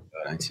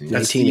 1980.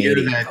 That's the year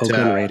 1980 that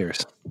Oakland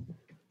Raiders.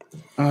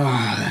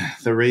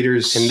 The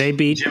Raiders And they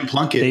beat Jim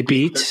Plunkett. They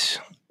beat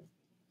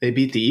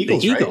the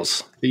Eagles. the right?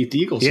 Eagles. They beat the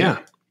Eagles. Yeah.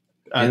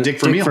 Dick Dick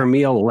Vermeil.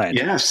 Vermeil led.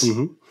 Yes.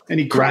 Mhm. And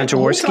he cried the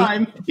Ron whole Jaworski?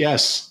 time.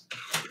 Yes.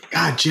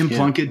 God, Jim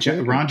Plunkett,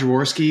 Ron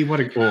Jaworski. What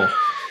a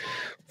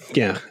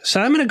Yeah. So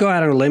I'm going to go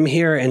out on a limb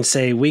here and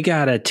say we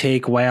got to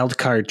take wild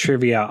card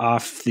trivia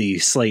off the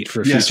slate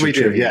for future yes, we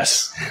do. trivia.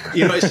 Yes.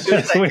 You know, as soon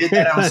as I did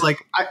that, I was like,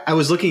 I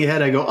was looking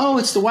ahead. I go, oh,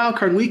 it's the wild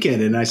card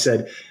weekend, and I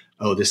said,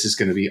 oh, this is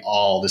going to be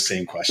all the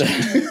same question.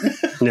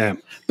 Yeah.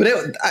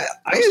 But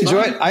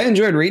I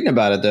enjoyed reading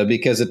about it though,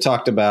 because it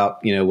talked about,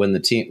 you know, when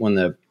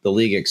the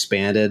league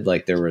expanded,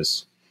 like there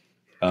was,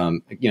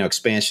 you know,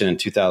 expansion in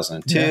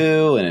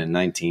 2002 and in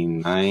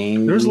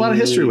 1990. There was a lot of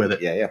history with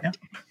it. Yeah.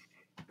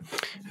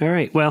 All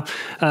right. Well,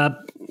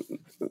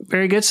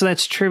 very good. So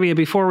that's trivia.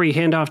 Before we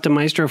hand off to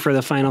Maestro for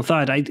the final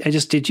thought,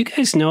 did you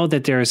guys know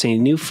that there is a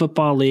new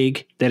football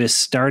league that is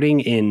starting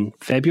in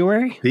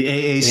February? The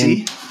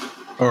AAC?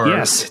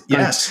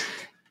 Yes.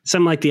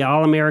 Something like the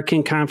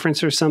All-American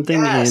Conference or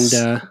something. Yes.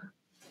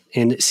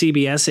 And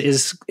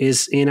CBS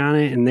is in on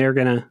it, and they're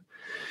going to.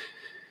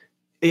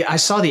 I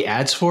saw the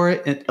ads for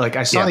it. And,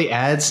 I saw the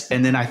ads,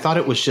 and then I thought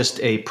it was just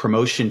a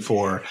promotion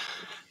for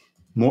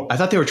more. I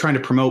thought they were trying to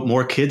promote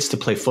more kids to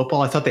play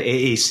football. I thought the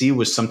AAC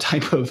was some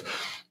type of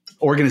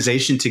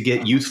organization to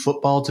get youth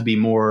football to be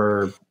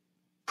more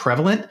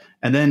prevalent.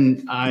 And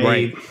then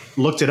I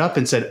looked it up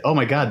and said, "Oh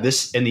my God,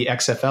 this and the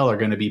XFL are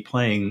going to be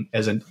playing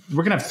we're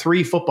going to have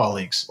 3 football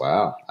leagues."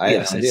 Wow.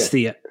 It's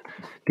the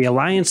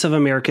Alliance of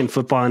American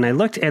Football, and I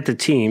looked at the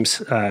teams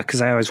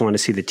because I always want to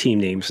see the team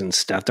names and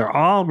stuff. They're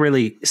all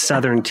really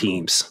Southern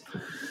teams,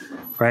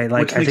 right?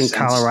 Like I think sense.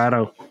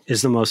 Colorado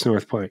is the most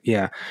North Point.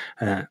 Yeah.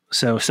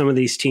 So some of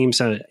these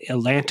teams are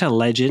Atlanta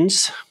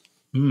Legends,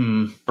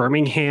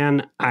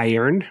 Birmingham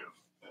Iron,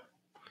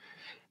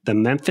 the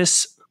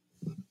Memphis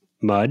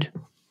Mud.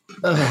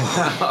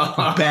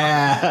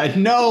 Bad.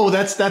 No,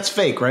 that's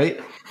fake,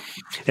 right?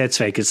 That's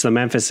fake. It's the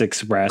Memphis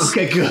Express.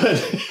 Okay, good.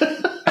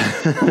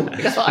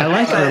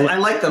 I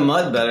like the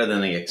Mud better than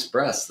the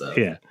Express, though.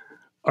 Yeah.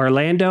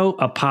 Orlando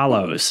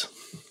Apollos.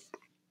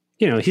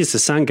 You know, he's the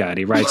sun god.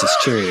 He rides his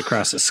chariot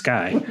across the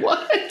sky.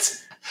 What?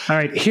 All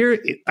right.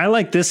 Here, I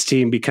like this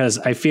team because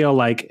I feel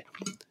like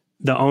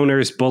the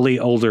owner's bully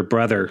older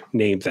brother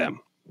named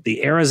them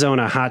the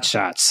Arizona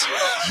Hotshots.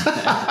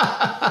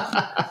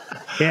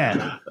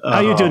 Yeah. How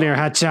you doing there,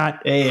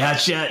 Hotshot? Hey,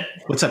 Hotshot.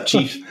 What's up,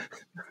 Chief?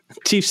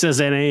 Chief says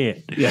that ain't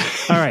it. Yeah.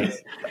 All right.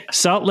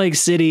 Salt Lake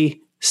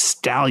City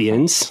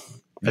Stallions.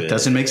 That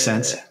doesn't make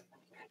sense.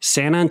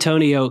 San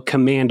Antonio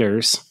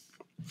Commanders.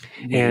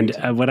 And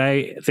what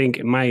I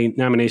think my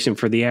nomination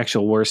for the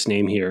actual worst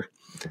name here,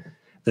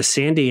 the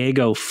San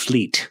Diego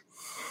Fleet.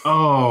 That's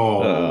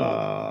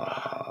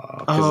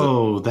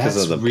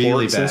of the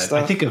really ports and bad.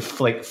 stuff? I think of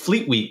like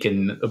Fleet Week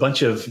and a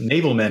bunch of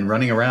naval men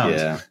running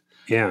around.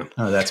 Yeah.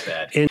 Oh, that's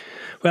bad.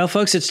 Well,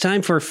 folks, it's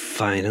time for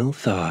final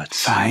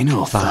thoughts.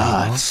 Final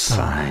thoughts.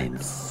 Final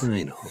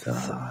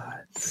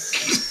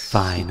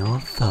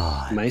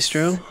thought.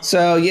 Maestro?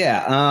 So,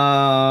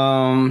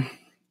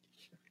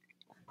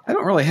 I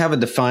don't really have a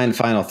defined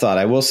final thought.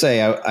 I will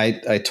say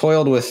I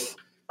toiled with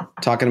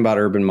talking about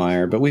Urban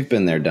Meyer, but we've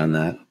been there, done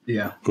that.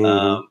 Yeah.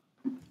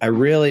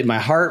 My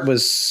heart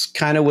was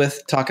kind of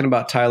with talking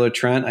about Tyler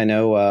Trent. I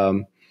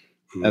know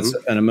that's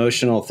an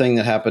emotional thing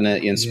that happened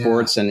in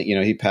sports, and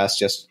he passed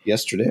just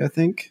yesterday, I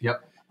think.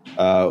 Yep.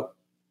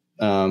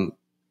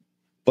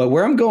 But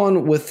where I'm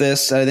going with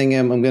this, I think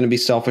I'm going to be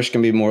selfish,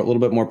 going to be a little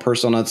bit more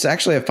personal. It's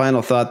actually a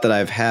final thought that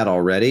I've had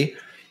already,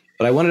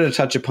 but I wanted to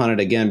touch upon it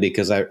again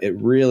because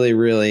it really,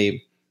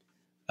 really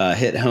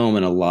hit home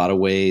in a lot of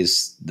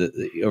ways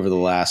over the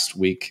last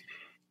week.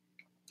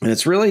 And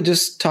it's really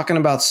just talking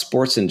about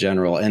sports in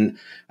general. And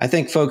I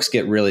think folks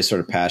get really sort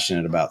of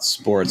passionate about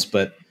sports,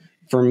 but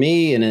for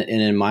me and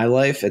in my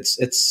life,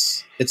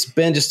 it's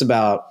been just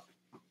about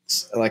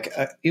just like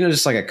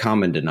a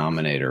common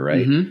denominator,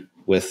 right? Mm-hmm.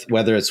 With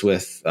whether it's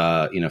with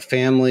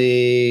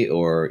family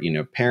or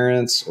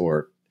parents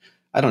or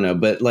I don't know,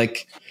 but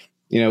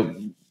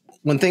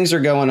when things are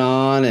going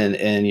on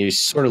and you're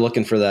sort of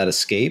looking for that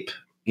escape,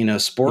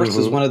 sports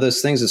is one of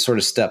those things that sort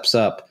of steps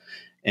up,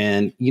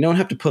 and you don't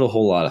have to put a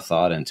whole lot of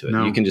thought into it.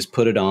 No. You can just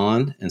put it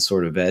on and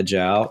sort of veg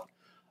out,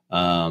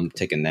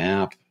 take a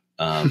nap,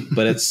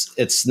 but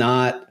it's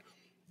not.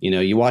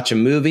 You watch a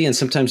movie and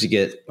sometimes you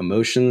get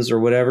emotions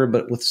or whatever,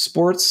 but with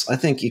sports, I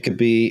think it could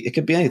be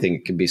anything.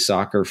 It could be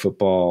soccer,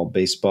 football,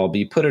 baseball, but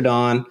you put it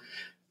on,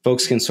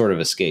 folks can sort of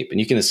escape, and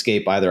you can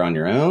escape either on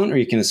your own or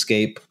you can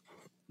escape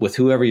with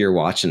whoever you're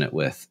watching it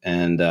with.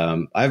 And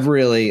I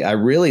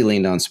really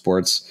leaned on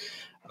sports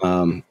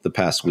the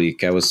past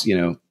week. I was,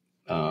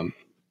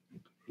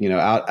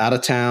 out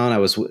of town. I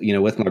was,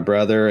 with my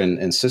brother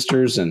and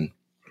sisters, and,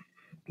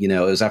 it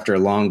was after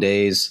long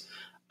days,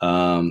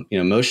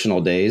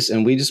 emotional days,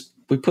 and we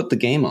put the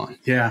game on.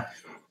 Yeah.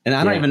 And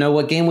I don't even know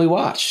what game we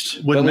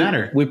watched. Wouldn't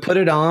matter. We put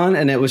it on,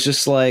 and it was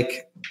just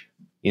like,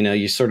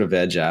 you sort of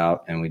veg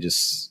out, and we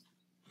just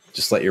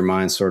just let your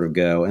mind sort of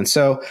go. And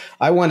so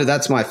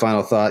that's my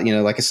final thought.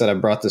 Like I said, I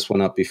brought this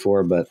one up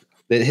before, but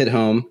it hit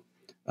home.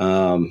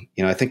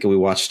 I think we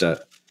watched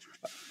a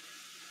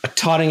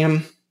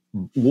Tottenham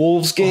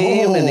Wolves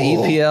game in the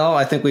EPL.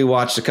 I think we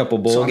watched a couple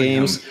bowl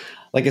games.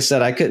 Like I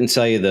said, I couldn't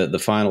tell you the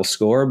final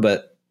score,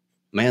 but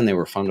man, they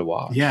were fun to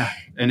watch. Yeah.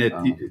 And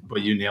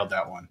but you nailed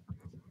that one.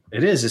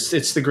 It is.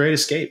 It's the great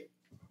escape.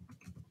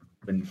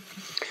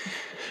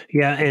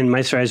 Yeah, and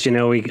Maestro, as you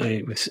know,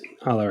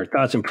 all our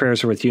thoughts and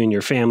prayers are with you and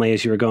your family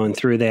as you were going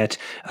through that.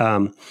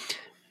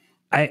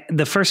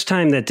 The first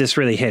time that this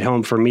really hit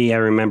home for me, I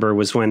remember,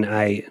 was when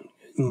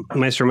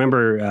Maestro,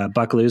 remember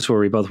Buckaloo's, where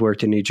we both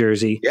worked in New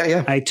Jersey?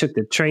 Yeah. I took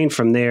the train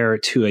from there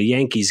to a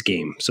Yankees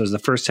game. So it was the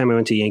first time I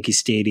went to Yankee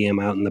Stadium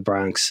out in the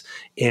Bronx,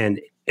 and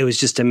it was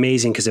just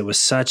amazing because it was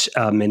such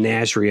a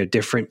menagerie of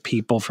different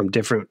people from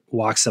different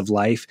walks of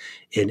life,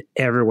 and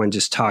everyone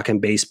just talking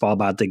baseball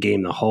about the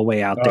game the whole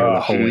way out there and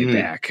the whole way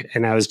back.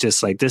 And I was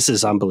just like, this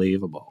is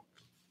unbelievable.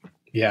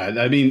 Yeah.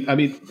 I mean,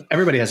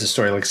 everybody has a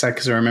story like that,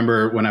 because I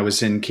remember when I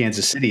was in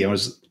Kansas City, I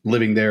was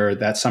living there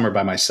that summer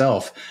by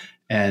myself,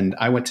 and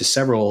I went to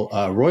several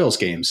Royals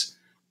games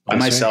by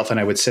myself, and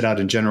I would sit out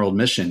in general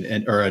admission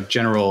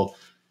general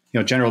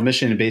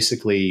admission, and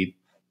basically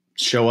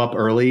show up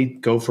early,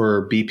 go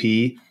for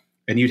BP,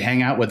 and you'd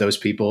hang out with those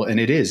people. And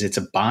it's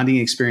a bonding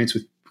experience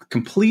with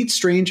complete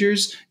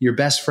strangers, your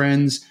best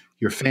friends,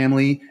 your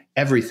family,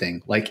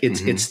 everything. Like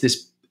it's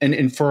this,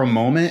 and for a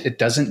moment, it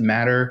doesn't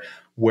matter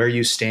where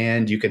you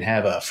stand. You can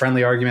have a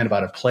friendly argument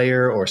about a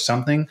player or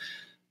something,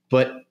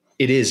 but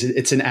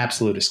it's an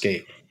absolute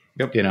escape,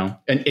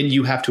 and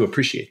you have to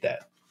appreciate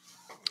that.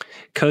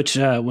 Coach,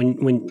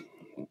 when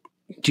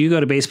do you go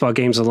to baseball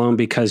games alone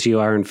because you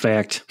are in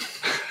fact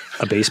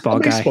a baseball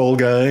guy? Baseball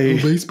guy.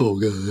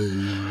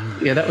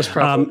 Yeah, that was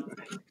probably.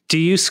 Do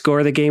you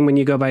score the game when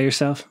you go by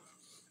yourself?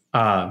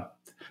 Not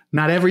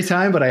every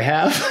time, but I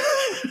have.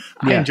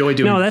 I enjoy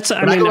doing. No,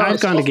 I've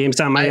gone to games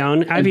on my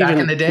own. I've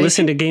even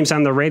listened to games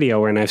on the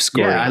radio when I've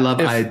scored. Yeah,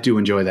 I do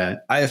enjoy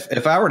that.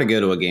 If I were to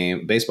go to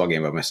a baseball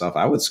game by myself,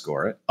 I would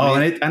score it. Oh,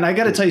 and I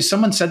got to tell you,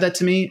 someone said that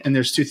to me, and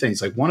there's two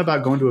things. Like, one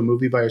about going to a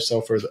movie by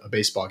yourself or a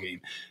baseball game.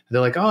 And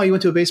they're like, "Oh, you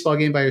went to a baseball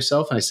game by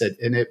yourself?" And I said,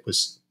 and it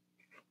was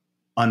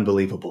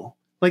unbelievable.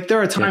 Like,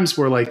 there are times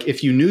where, like,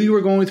 if you knew you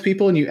were going with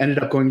people and you ended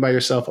up going by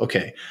yourself,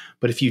 okay.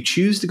 But if you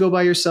choose to go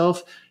by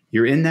yourself,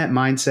 you're in that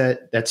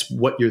mindset. That's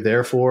what you're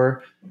there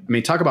for. I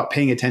mean, talk about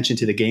paying attention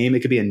to the game.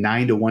 It could be a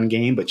 9-1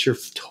 game, but you're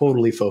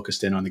totally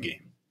focused in on the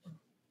game.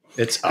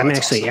 I'm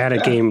actually awesome. at a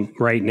game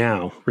right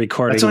now,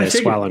 recording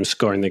this while I'm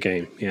scoring the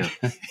game. Yeah,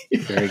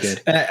 very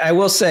good. And I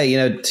will say,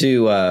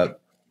 to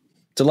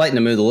lighten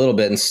the mood a little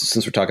bit, and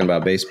since we're talking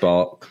about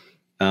baseball,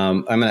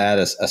 I'm going to add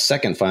a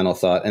second final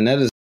thought, and that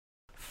is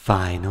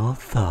final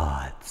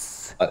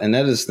thoughts. And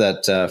that is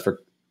that for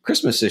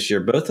Christmas this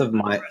year, both of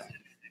my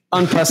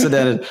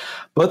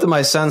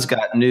sons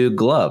got new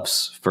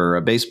gloves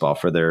for baseball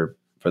for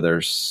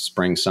their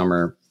spring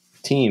summer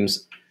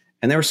teams,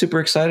 and they were super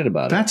excited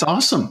about it. That's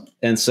awesome.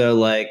 And so,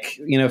 like,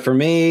 for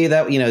me,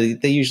 that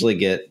they usually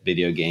get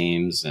video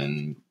games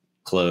and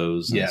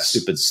clothes and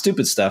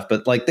stupid stuff,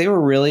 but like they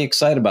were really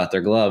excited about their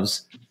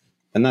gloves,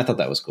 and I thought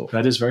that was cool.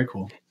 That is very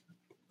cool.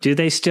 Do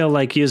they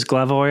still use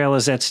glove oil?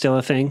 Is that still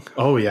a thing?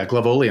 Oh yeah,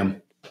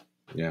 Gloveolium.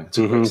 Yeah,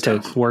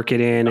 to work it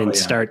in and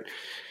start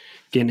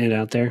getting it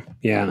out there.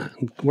 Yeah.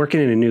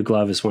 Working in a new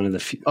glove is one of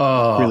the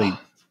really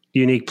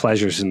unique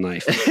pleasures in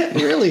life. It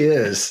really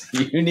is.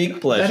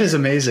 Unique pleasure. That is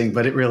amazing,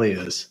 but it really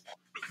is.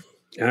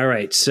 All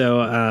right.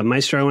 So,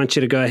 Maestro, I want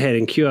you to go ahead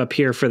and cue up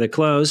here for the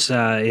close.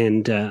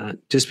 And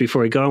just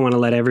before we go, I want to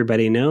let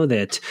everybody know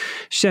that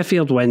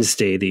Sheffield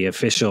Wednesday, the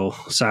official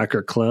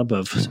soccer club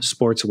of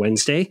Sports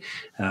Wednesday,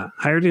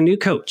 hired a new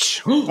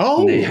coach.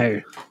 Oh,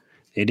 they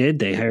did.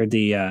 They hired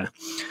the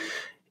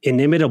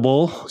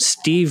inimitable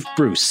Steve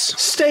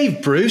Bruce.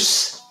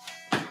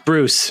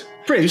 Bruce.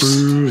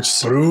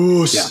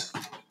 Yeah.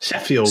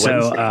 Sheffield Wednesday.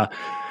 So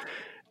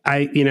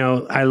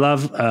I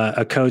love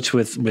a coach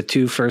with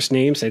two first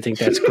names. I think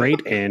that's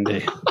great, and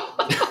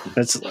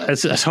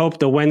let's hope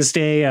the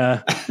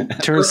Wednesday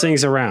turns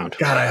things around.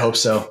 God, I hope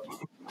so.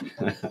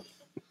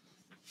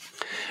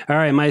 All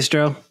right,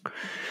 Maestro.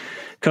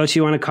 Coach,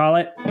 you want to call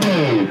it?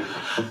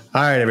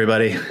 All right,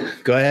 everybody.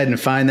 Go ahead and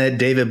find that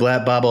David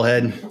Blatt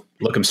bobblehead.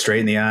 Look him straight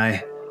in the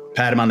eye,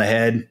 pat him on the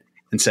head,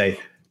 and say,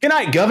 "Good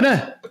night,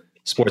 Governor."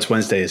 Sports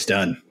Wednesday is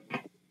done.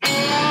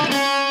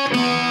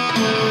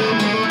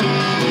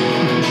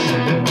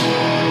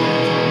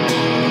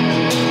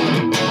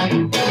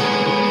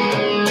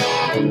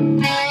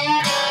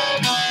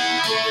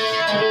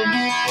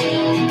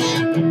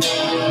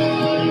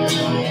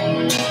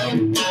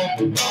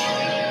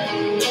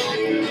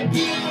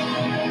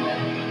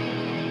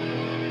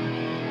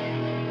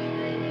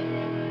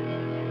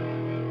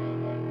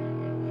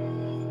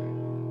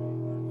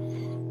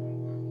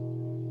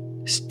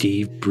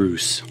 Steve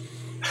Bruce.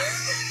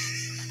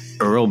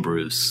 Earl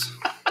Bruce.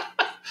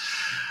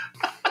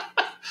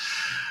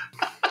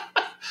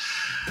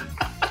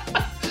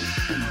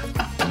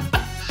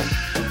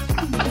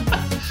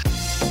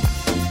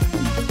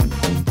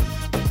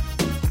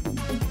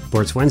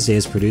 Sports Wednesday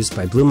is produced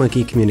by Blue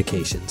Monkey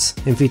Communications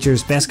and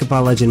features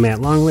basketball legend Matt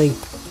Longley,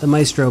 the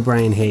maestro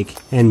Brian Hake,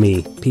 and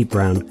me, Pete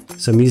Brown.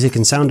 Some music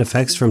and sound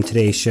effects from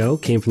today's show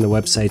came from the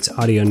websites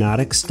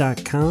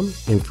audionautics.com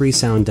and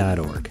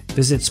freesound.org.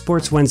 Visit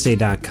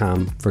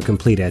sportswednesday.com for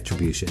complete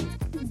attribution.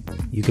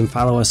 You can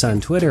follow us on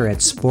Twitter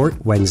at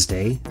Sport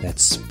Wednesday,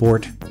 that's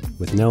sport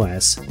with no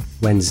S,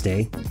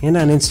 Wednesday, and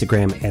on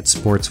Instagram at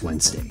Sports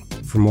Wednesday.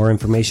 For more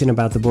information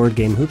about the board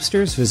game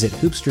Hoopsters, visit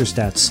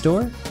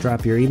hoopsters.store,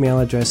 drop your email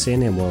address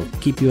in, and we'll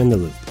keep you in the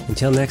loop.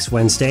 Until next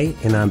Wednesday,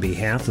 and on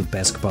behalf of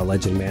basketball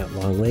legend Matt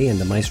Longley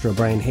and the maestro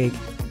Brian Hake,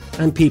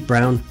 I'm Pete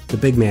Brown, the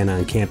big man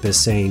on campus,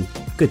 saying,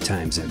 good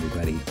times,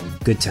 everybody.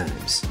 Good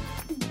times.